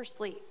 and poor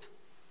sleep.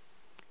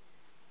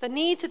 The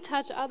need to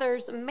touch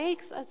others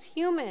makes us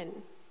human.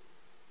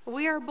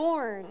 We are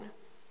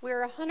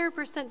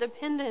 100%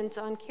 dependent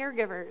on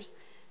caregivers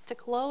to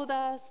clothe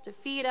us, to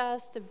feed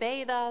us, to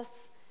bathe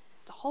us,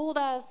 to hold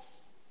us,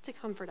 to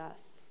comfort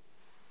us.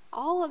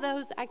 All of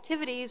those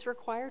activities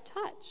require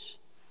touch.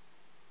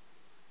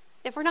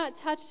 If we're not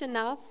touched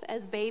enough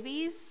as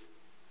babies,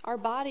 our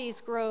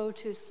bodies grow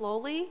too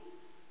slowly,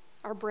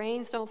 our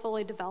brains don't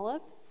fully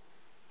develop,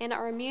 and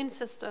our immune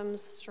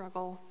systems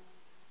struggle.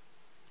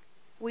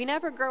 We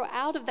never grow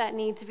out of that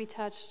need to be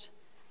touched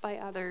by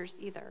others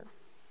either.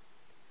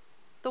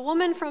 The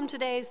woman from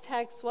today's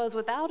text was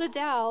without a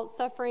doubt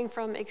suffering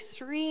from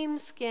extreme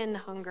skin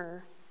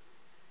hunger.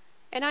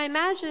 And I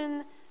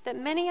imagine that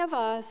many of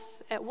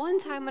us at one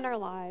time in our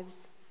lives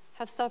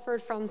have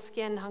suffered from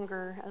skin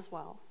hunger as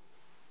well.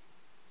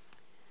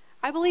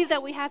 I believe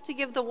that we have to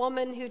give the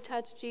woman who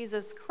touched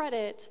Jesus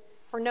credit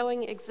for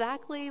knowing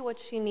exactly what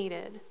she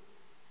needed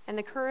and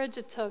the courage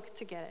it took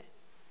to get it.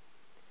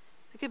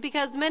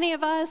 Because many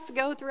of us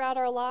go throughout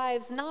our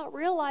lives not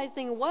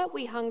realizing what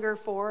we hunger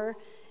for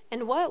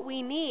and what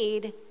we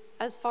need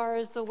as far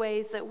as the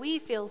ways that we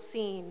feel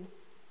seen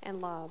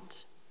and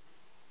loved.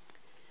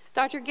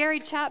 Dr.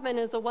 Gary Chapman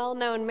is a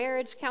well-known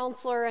marriage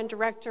counselor and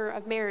director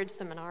of marriage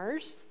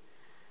seminars.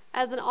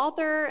 As an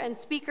author and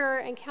speaker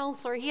and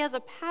counselor, he has a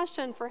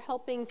passion for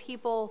helping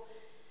people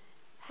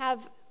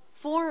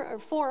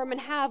form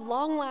and have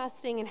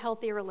long-lasting and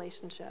healthy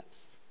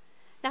relationships.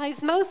 Now,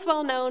 he's most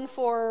well known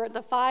for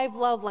the 5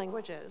 love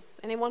languages.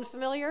 Anyone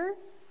familiar?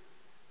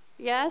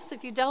 Yes,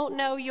 if you don't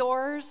know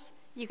yours,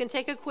 you can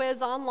take a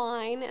quiz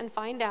online and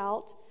find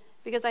out,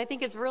 because I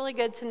think it's really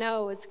good to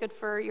know. It's good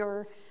for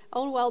your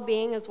own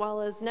well-being as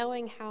well as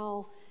knowing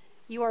how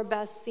you are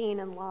best seen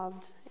and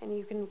loved, and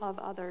you can love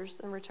others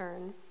in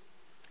return.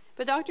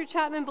 But Dr.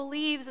 Chapman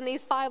believes in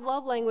these 5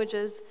 love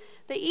languages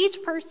that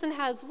each person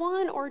has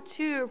 1 or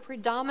 2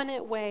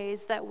 predominant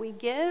ways that we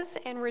give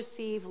and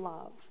receive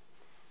love.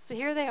 So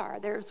here they are.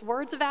 There's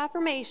words of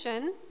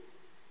affirmation,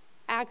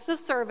 acts of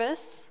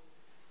service,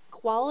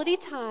 quality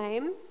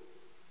time,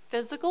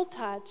 physical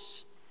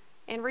touch,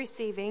 and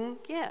receiving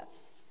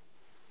gifts.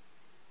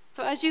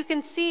 So as you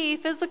can see,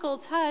 physical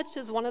touch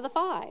is one of the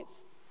 5.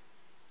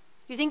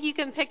 You think you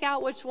can pick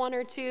out which 1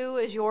 or 2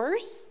 is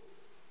yours?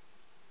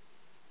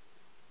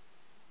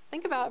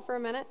 Think about it for a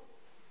minute.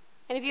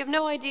 And if you have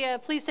no idea,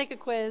 please take a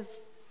quiz.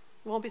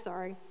 You won't be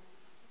sorry.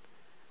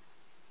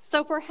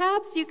 So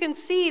perhaps you can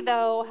see,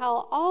 though,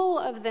 how all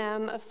of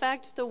them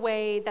affect the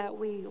way that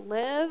we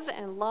live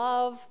and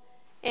love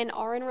and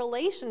are in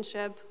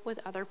relationship with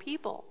other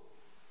people.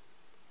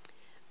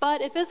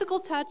 But if physical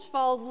touch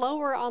falls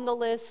lower on the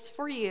list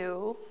for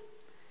you,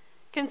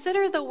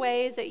 consider the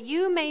ways that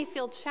you may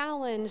feel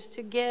challenged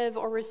to give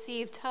or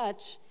receive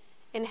touch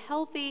in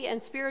healthy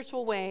and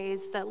spiritual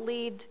ways that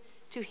lead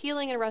to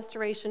healing and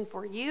restoration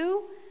for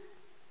you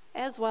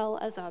as well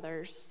as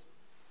others.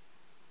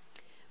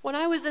 When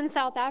I was in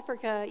South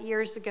Africa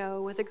years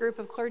ago with a group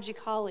of clergy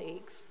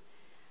colleagues,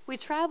 we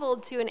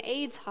traveled to an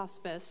AIDS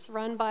hospice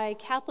run by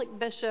Catholic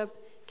Bishop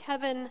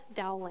Kevin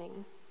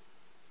Dowling.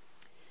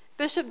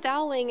 Bishop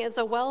Dowling is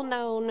a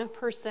well-known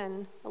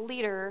person, a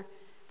leader,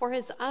 for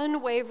his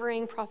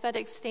unwavering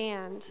prophetic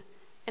stand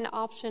and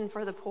option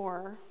for the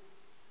poor.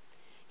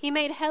 He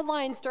made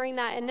headlines during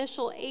that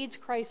initial AIDS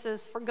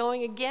crisis for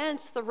going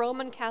against the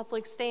Roman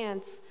Catholic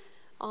stance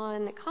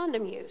on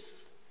condom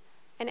use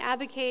and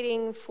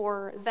advocating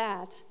for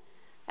that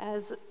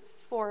as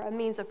for a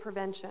means of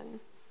prevention.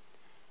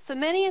 So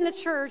many in the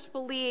church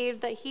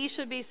believed that he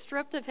should be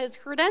stripped of his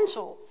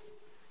credentials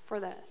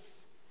for this.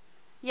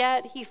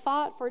 Yet he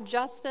fought for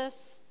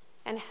justice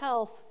and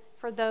health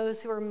for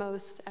those who are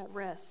most at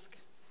risk.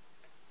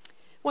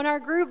 When our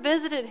group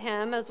visited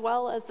him, as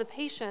well as the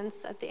patients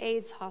at the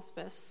AIDS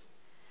hospice,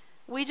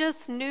 we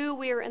just knew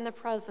we were in the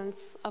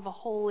presence of a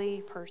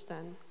holy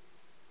person.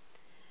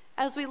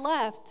 As we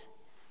left,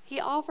 he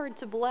offered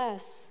to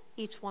bless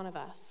each one of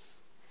us.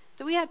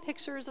 Do we have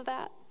pictures of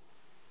that?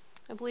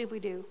 I believe we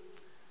do.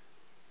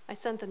 I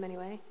sent them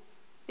anyway.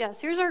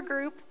 Yes, here's our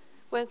group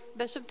with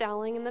Bishop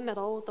Dowling in the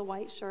middle with the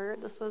white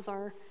shirt. This was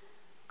our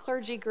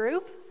clergy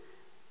group.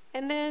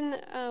 And then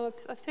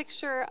a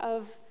picture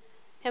of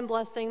him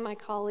blessing my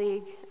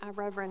colleague,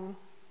 Reverend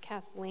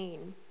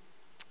Kathleen.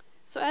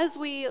 So as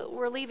we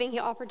were leaving, he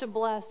offered to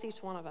bless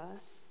each one of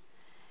us.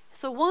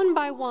 So one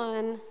by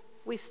one,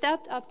 we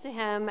stepped up to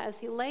him as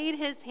he laid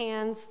his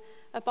hands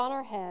upon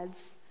our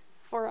heads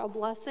for a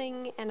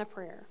blessing and a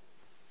prayer.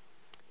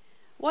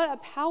 What a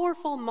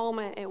powerful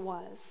moment it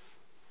was.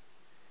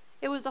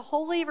 It was a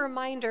holy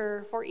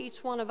reminder for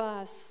each one of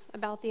us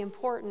about the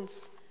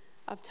importance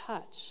of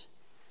touch.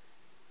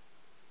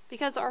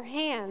 Because our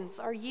hands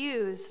are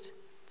used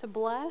to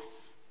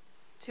bless,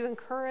 to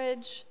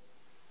encourage,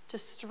 to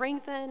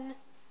strengthen,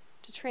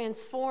 to to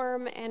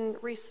transform and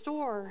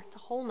restore to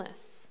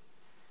wholeness.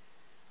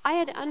 I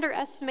had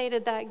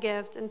underestimated that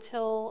gift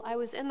until I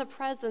was in the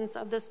presence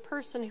of this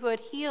person who had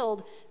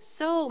healed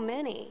so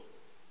many,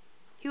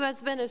 who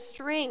has been a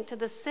strength to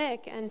the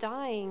sick and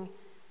dying,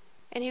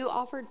 and who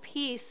offered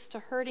peace to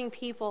hurting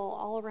people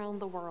all around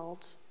the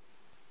world.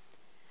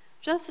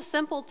 Just a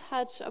simple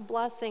touch of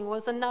blessing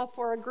was enough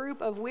for a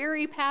group of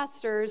weary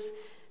pastors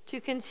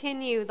to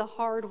continue the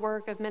hard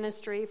work of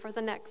ministry for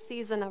the next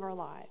season of our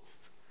lives.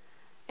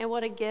 And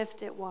what a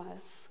gift it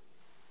was.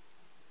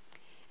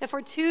 And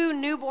for two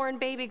newborn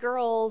baby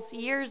girls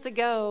years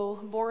ago,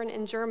 born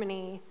in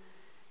Germany,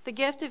 the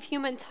gift of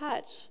human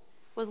touch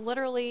was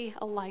literally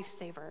a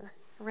lifesaver.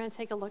 We're going to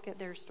take a look at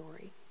their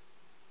story.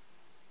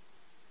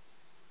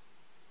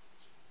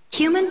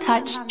 Human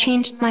touch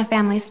changed my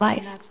family's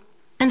life.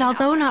 And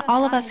although not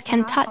all of us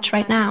can touch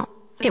right now,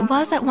 it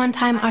was at one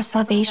time our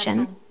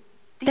salvation.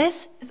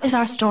 This is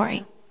our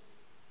story.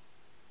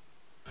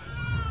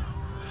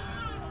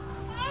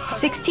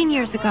 16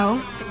 years ago,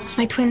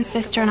 my twin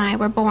sister and I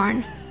were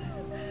born.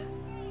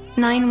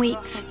 9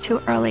 weeks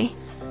too early.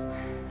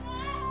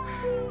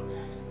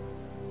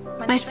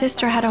 My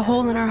sister had a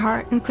hole in her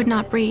heart and could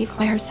not breathe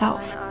by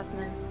herself.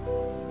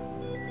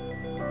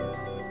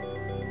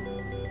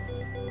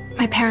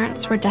 My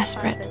parents were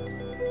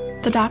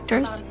desperate. The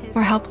doctors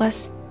were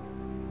helpless.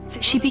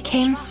 She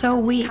became so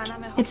weak,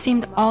 it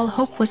seemed all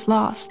hope was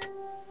lost.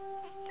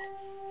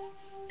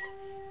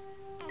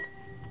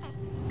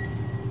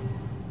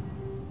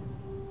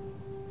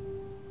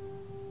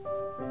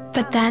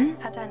 But then,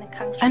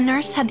 a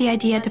nurse had the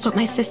idea to put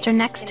my sister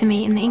next to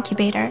me in the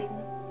incubator.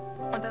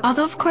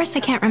 Although of course I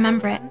can't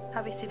remember it,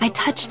 I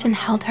touched and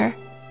held her.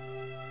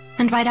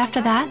 And right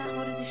after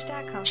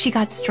that, she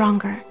got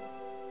stronger.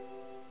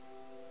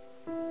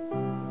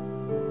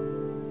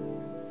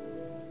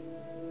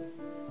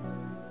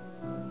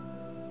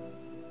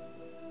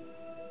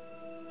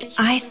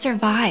 I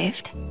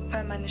survived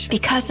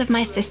because of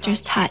my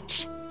sister's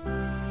touch.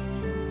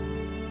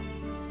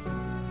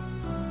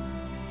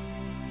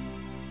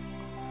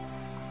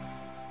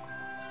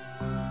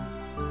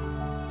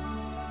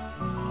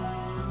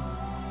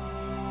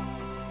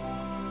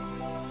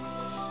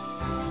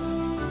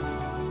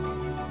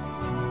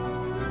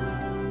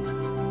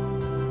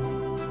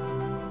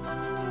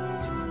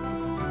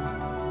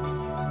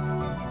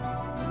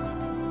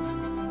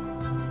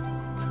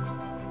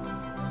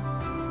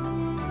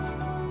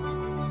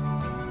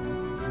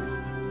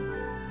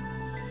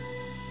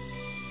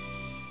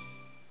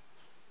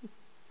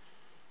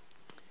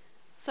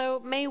 So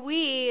may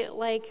we,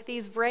 like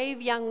these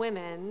brave young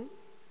women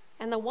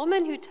and the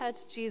woman who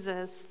touched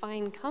Jesus,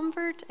 find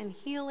comfort and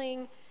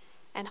healing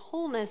and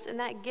wholeness in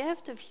that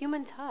gift of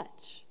human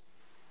touch.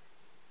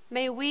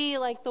 May we,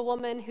 like the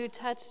woman who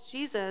touched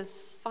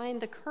Jesus,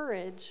 find the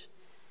courage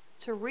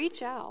to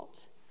reach out,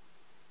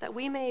 that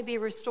we may be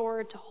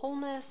restored to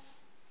wholeness,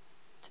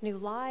 to new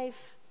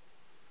life,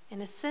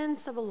 and a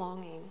sense of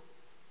belonging.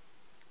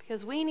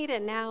 Because we need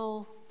it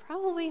now,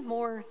 probably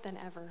more than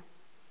ever.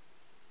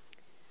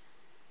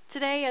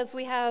 Today, as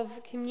we have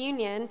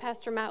communion,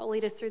 Pastor Matt will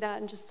lead us through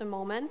that in just a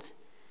moment.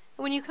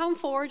 And when you come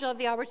forward, you'll have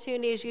the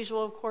opportunity, as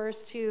usual, of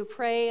course, to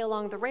pray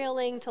along the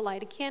railing, to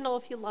light a candle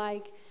if you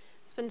like,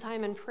 spend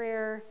time in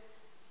prayer,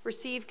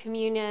 receive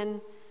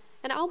communion.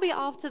 And I'll be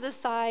off to the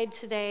side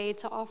today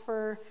to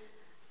offer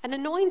an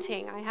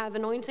anointing. I have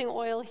anointing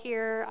oil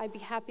here. I'd be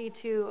happy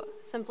to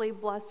simply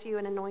bless you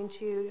and anoint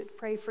you,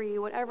 pray for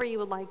you, whatever you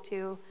would like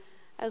to,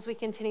 as we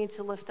continue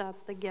to lift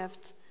up the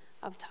gift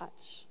of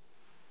touch.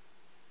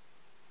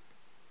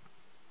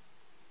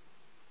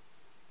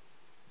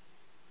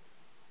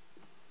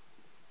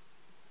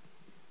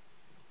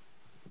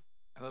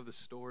 I love the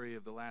story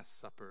of the Last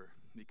Supper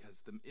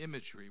because the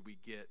imagery we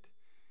get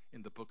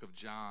in the book of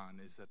John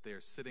is that they're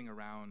sitting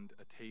around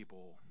a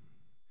table,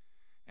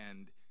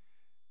 and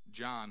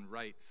John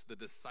writes, the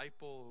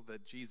disciple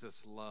that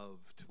Jesus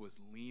loved was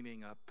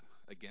leaning up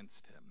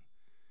against him.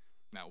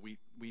 Now,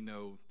 we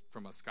know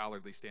from a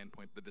scholarly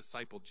standpoint, the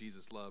disciple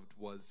Jesus loved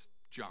was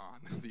John,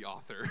 the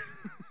author.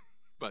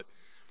 But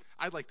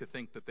I'd like to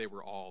think that they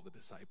were all the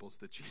disciples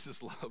that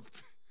Jesus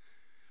loved.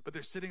 But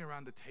they're sitting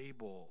around a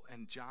table,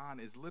 and John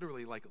is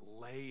literally like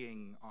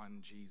laying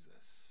on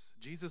Jesus.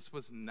 Jesus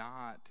was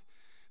not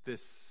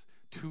this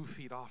 2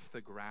 feet off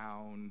the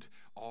ground,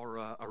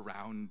 aura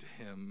around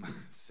him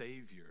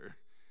Savior.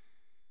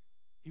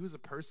 He was a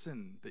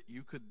person that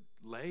you could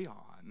lay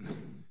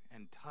on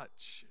and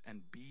touch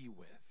and be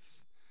with.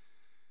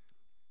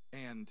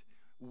 And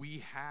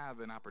we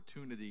have an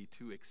opportunity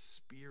to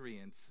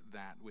experience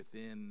that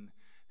within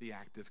the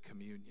act of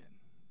communion,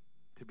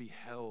 to be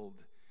held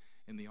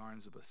in the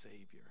arms of a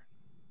Savior.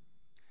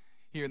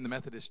 Here in the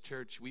Methodist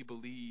Church, we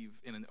believe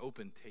in an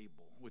open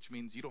table, which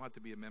means you don't have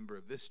to be a member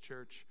of this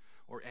church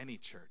or any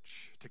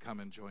church to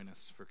come and join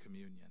us for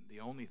communion.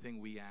 The only thing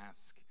we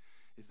ask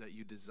is that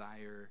you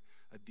desire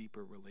a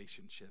deeper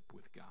relationship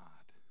with God.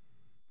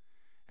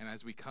 And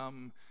as we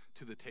come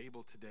to the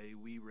table today,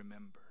 we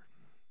remember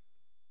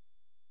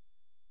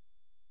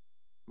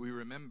we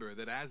remember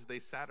that as they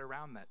sat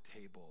around that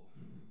table,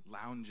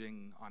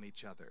 lounging on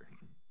each other,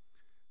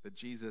 that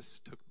Jesus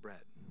took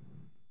bread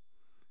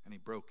and he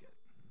broke it.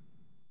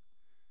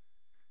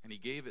 And he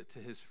gave it to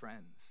his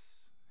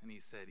friends and he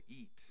said,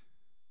 "Eat,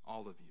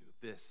 all of you.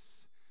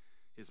 This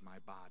is my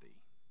body,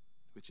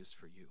 which is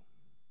for you."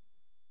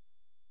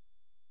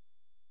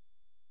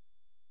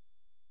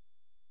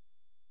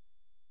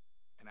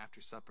 And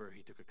after supper,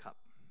 he took a cup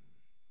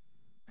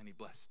and he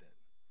blessed it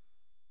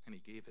and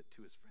he gave it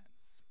to his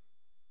friends.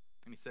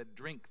 And he said,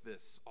 "Drink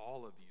this,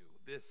 all of you.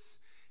 This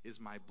is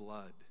my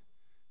blood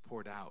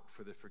poured out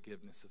for the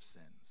forgiveness of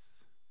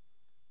sins.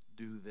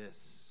 Do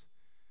this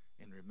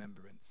in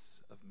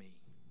remembrance of me."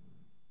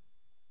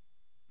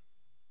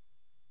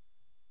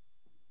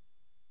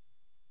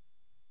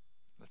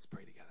 Let's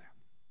pray together.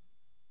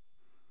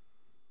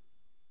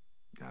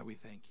 God, we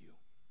thank you.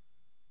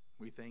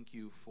 We thank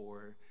you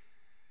for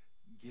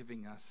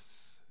giving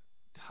us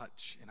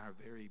touch in our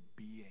very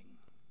being,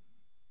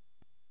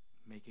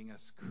 making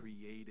us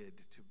created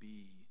to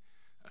be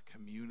a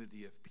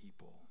community of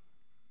people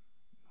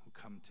who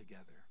come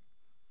together.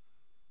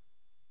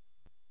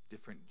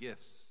 Different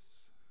gifts,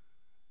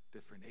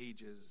 different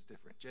ages,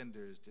 different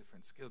genders,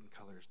 different skin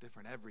colors,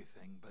 different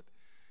everything, but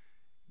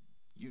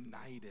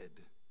united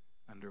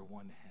under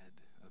one head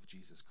of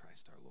Jesus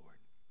Christ our Lord.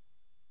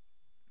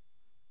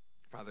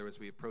 Father, as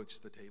we approach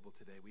the table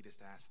today, we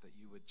just ask that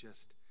you would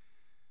just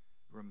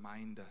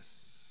remind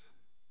us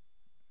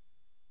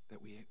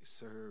that we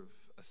serve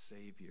a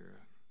Savior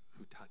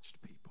who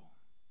touched people,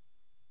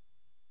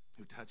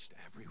 who touched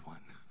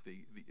everyone,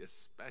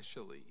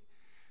 especially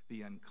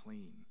the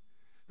unclean,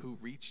 who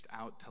reached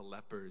out to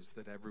lepers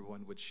that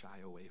everyone would shy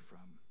away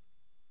from,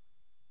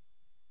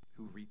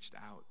 who reached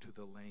out to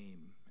the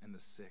lame and the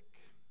sick,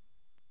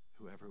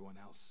 who everyone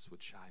else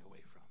would shy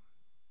away from.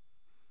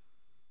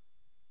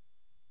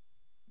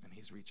 And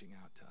he's reaching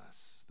out to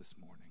us this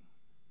morning.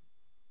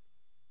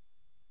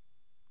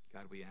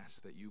 God, we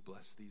ask that you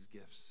bless these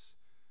gifts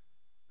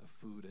of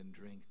food and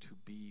drink to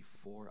be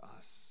for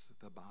us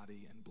the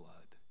body and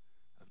blood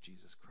of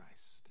Jesus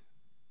Christ.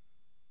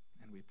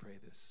 And we pray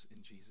this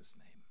in Jesus'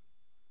 name.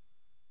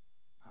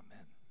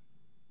 Amen.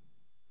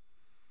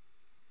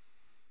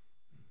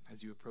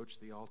 As you approach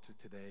the altar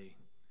today,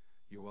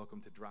 you're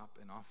welcome to drop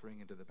an offering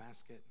into the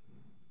basket,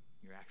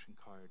 your action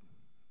card.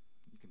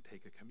 You can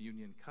take a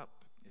communion cup.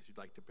 If you'd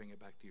like to bring it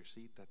back to your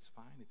seat, that's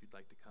fine. If you'd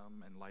like to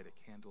come and light a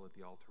candle at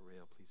the altar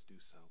rail, please do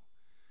so.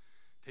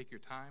 Take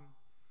your time.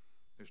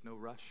 There's no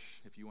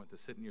rush. If you want to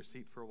sit in your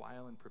seat for a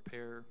while and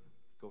prepare,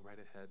 go right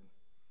ahead.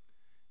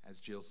 As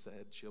Jill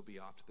said, she'll be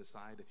off to the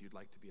side if you'd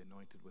like to be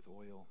anointed with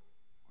oil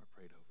or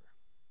prayed over.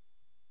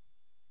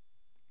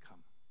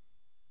 Come.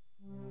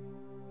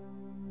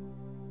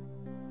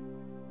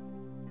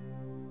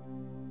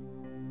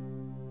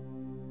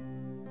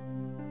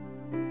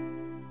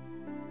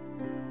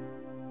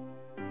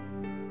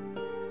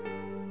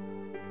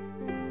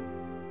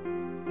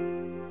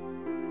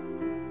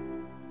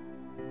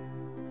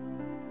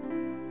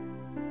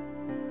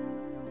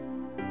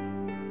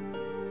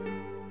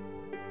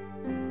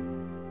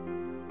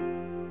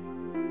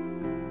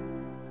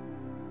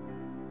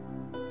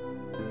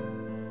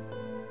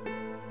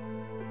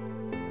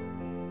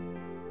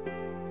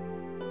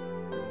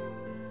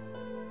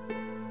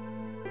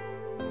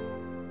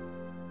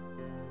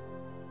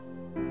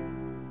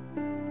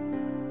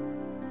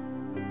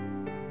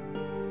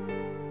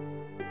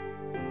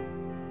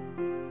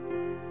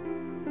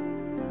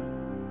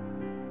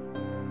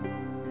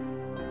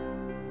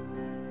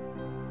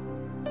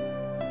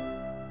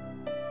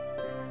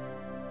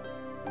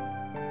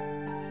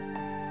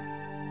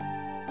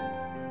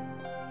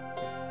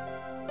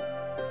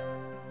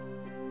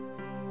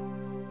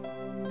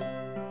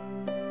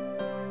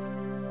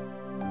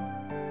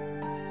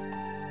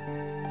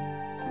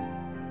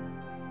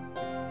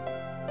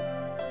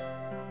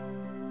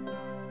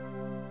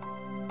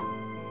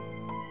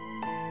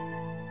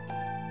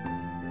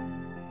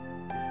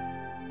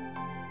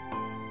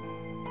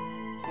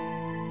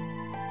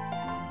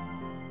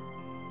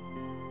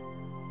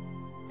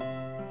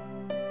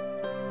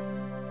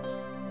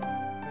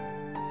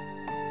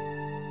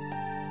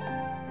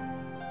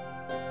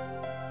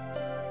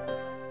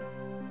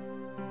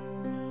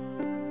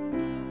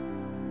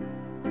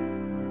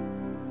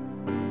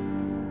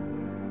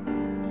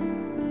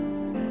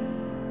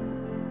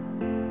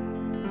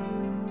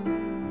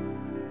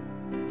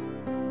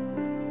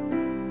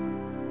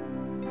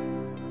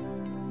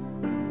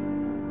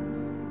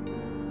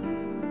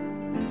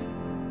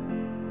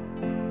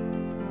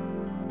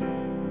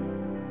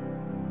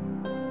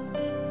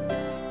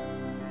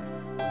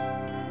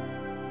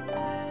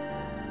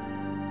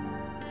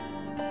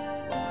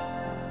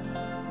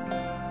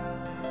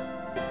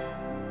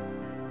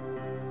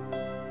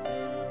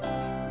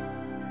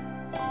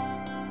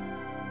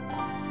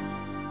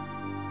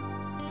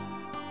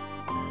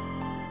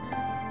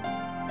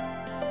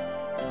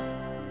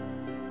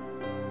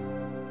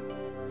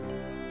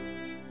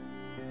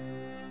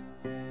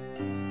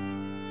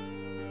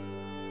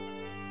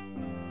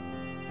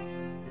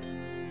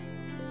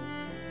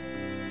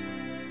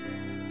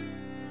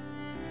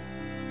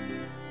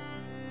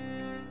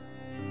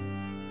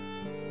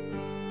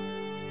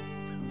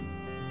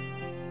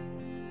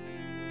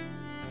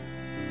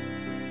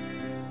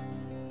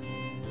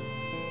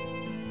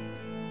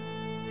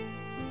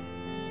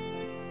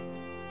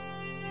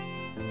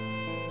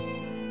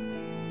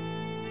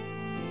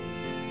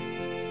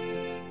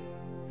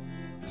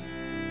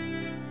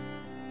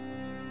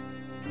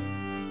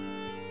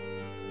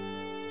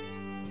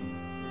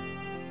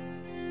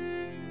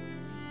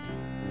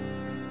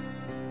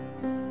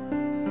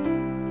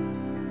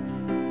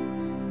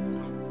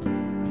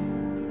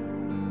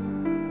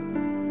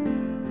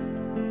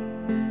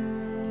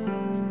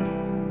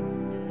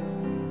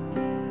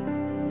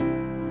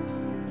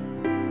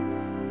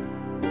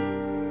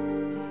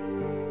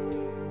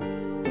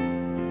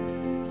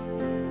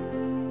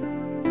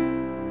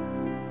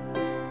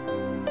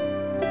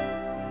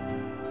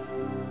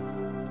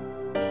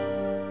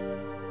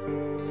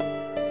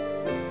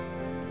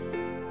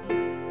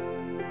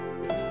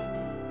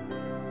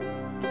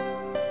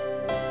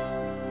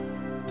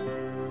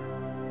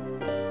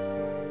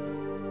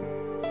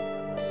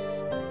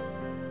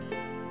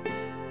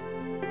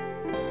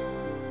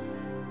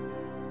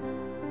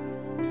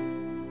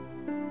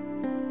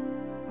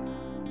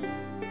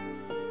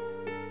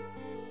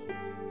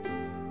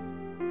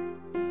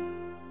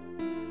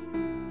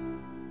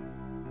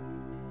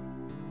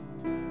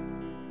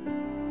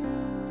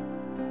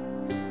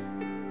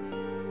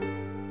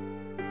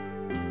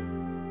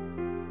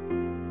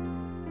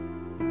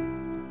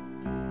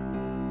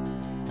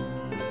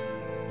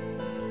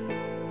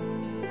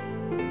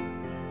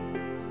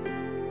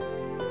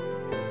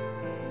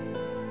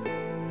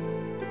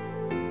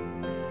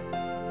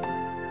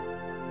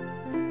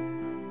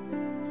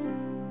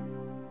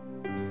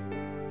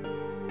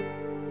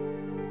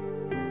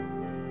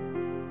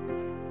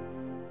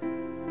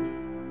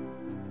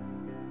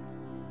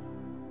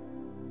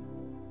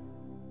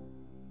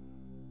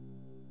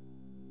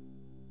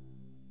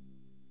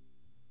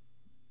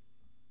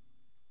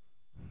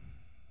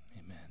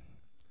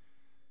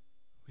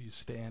 you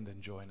stand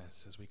and join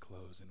us as we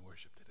close in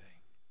worship today?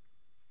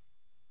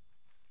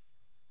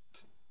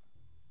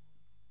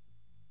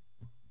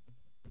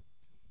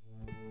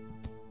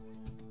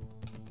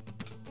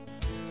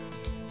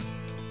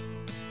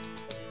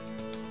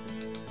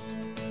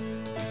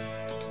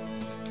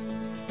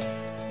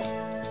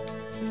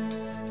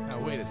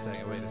 Wait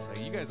a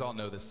second. You guys all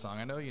know this song.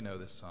 I know you know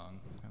this song.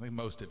 I think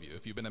most of you,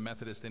 if you've been a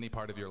Methodist any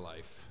part of your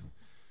life,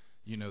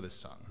 you know this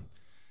song.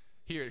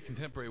 Here at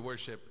Contemporary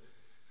Worship,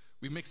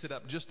 we mix it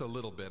up just a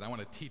little bit. I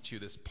want to teach you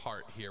this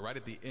part here. Right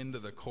at the end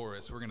of the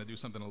chorus, we're going to do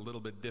something a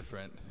little bit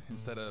different.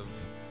 Instead of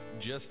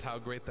just how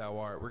great thou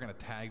art, we're going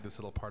to tag this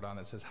little part on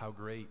that says how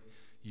great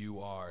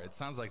you are. It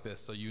sounds like this,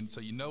 so you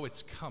know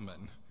it's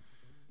coming.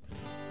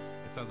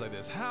 It sounds like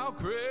this. How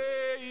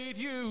great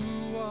you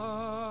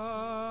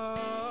are.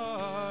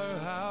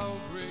 How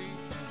great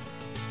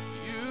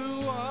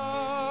you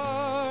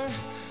are.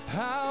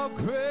 How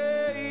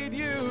great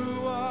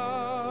you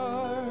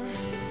are.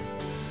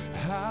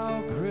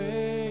 How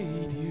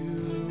great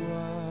you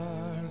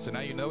are. So now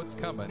you know it's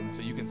coming,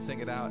 so you can sing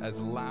it out as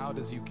loud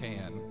as you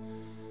can.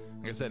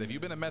 Like I said, if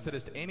you've been a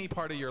Methodist any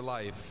part of your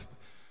life,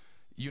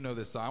 you know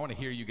this song. I want to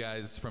hear you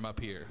guys from up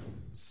here.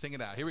 Sing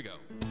it out. Here we go.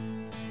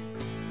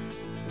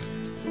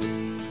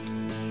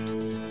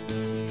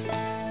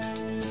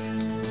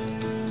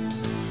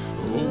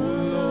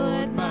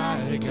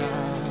 My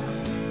God,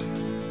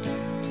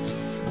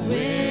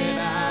 when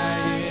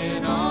I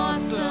in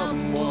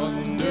awesome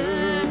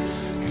wonder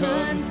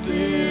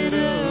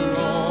consider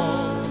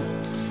all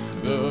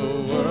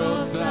the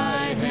worlds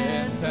thy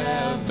hands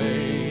have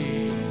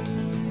made,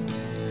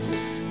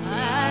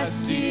 I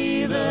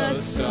see the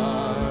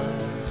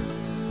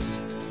stars,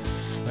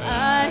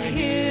 I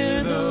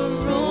hear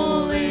the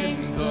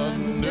rolling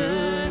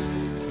thunder.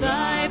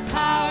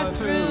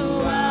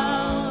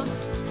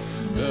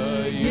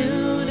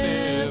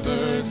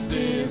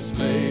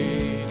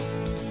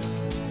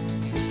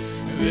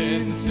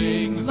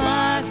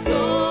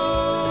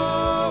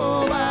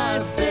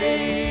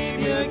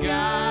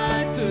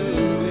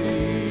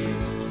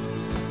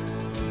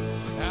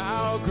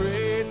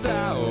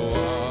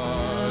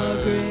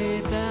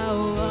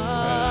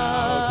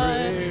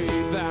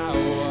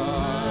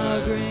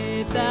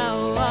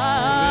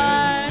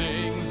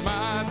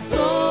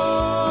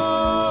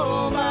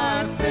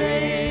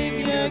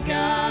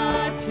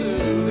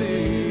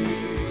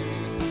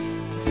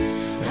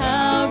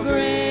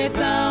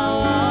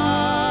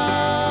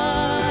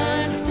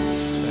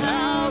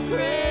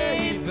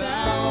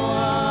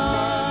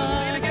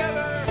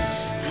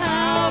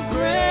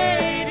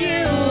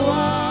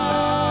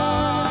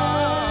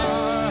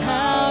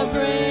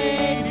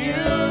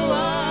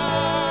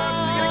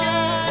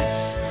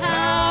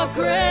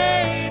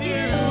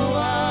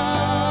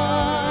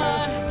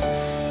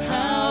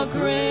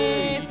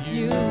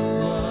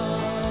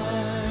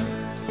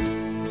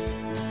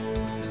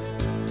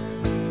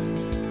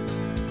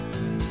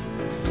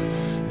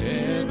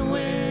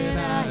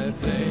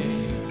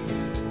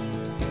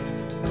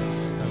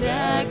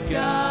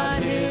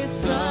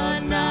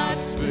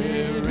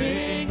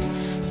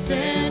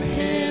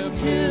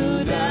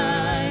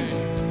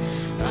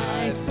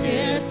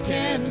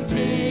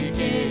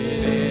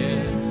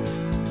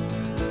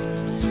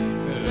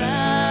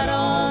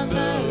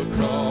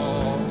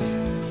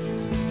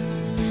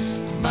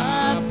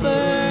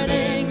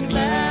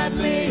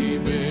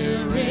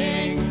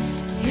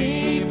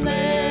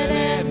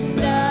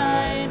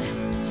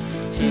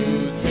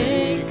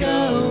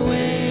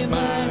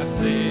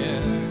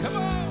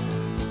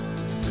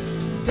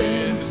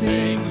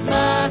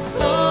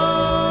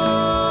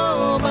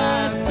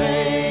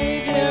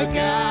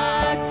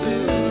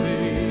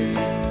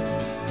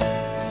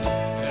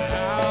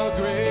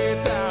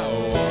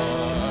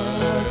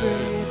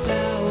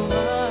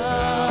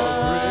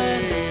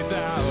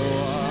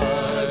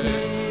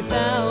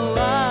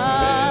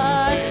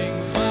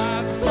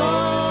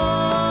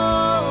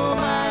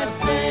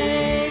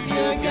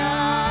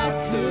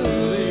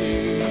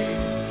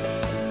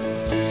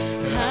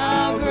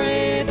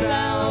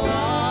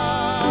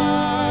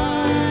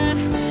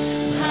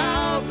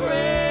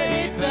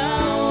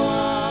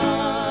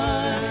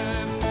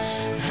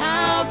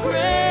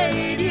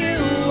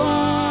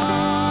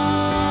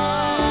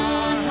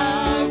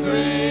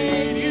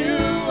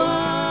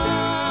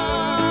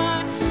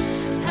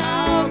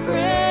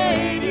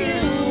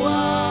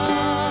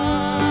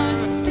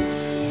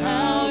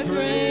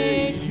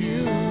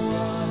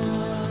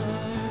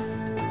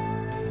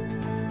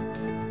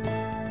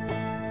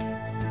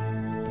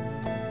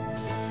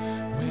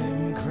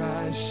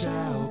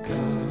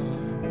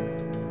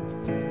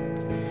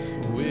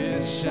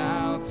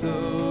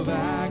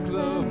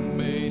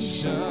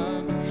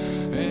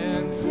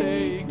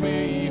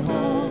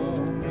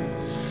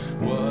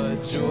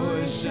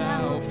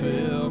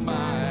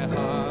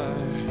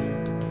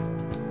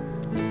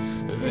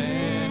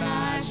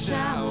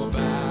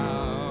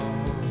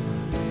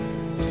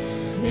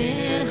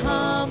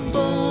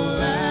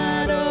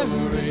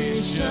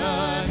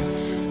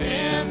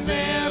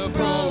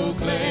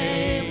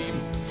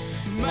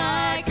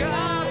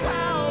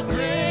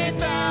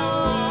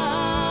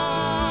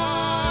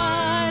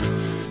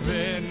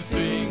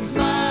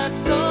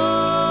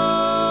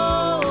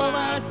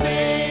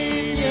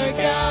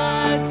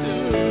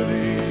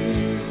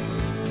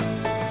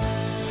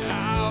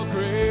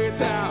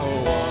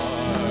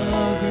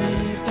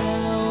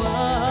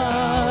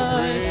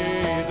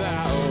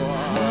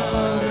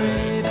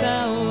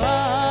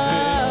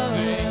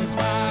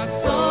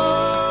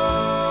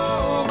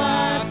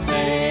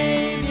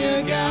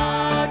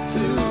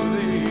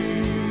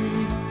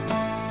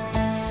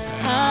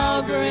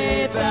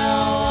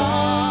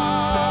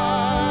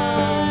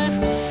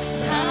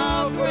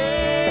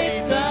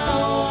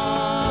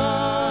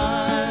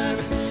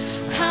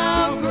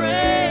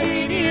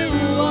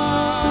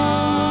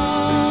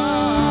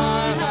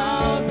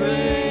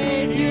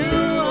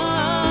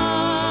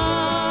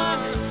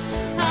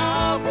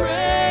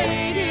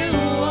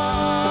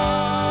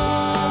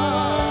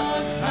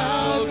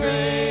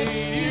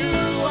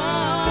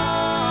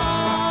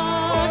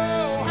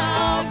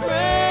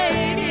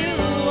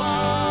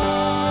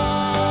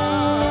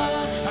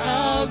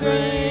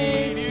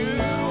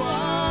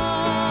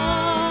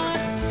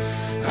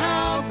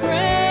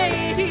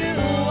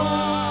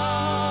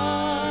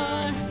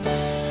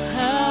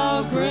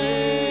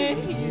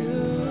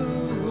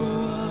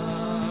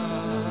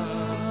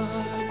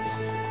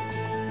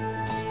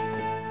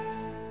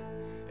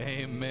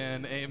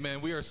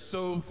 are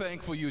so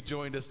thankful you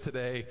joined us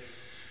today.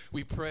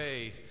 We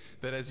pray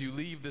that as you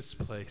leave this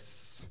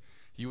place,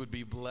 you would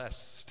be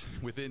blessed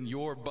within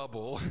your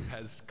bubble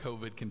as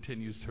COVID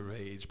continues to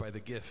rage by the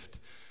gift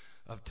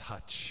of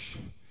touch,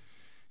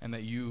 and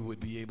that you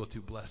would be able to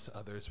bless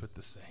others with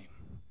the same.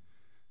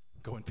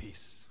 Go in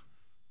peace.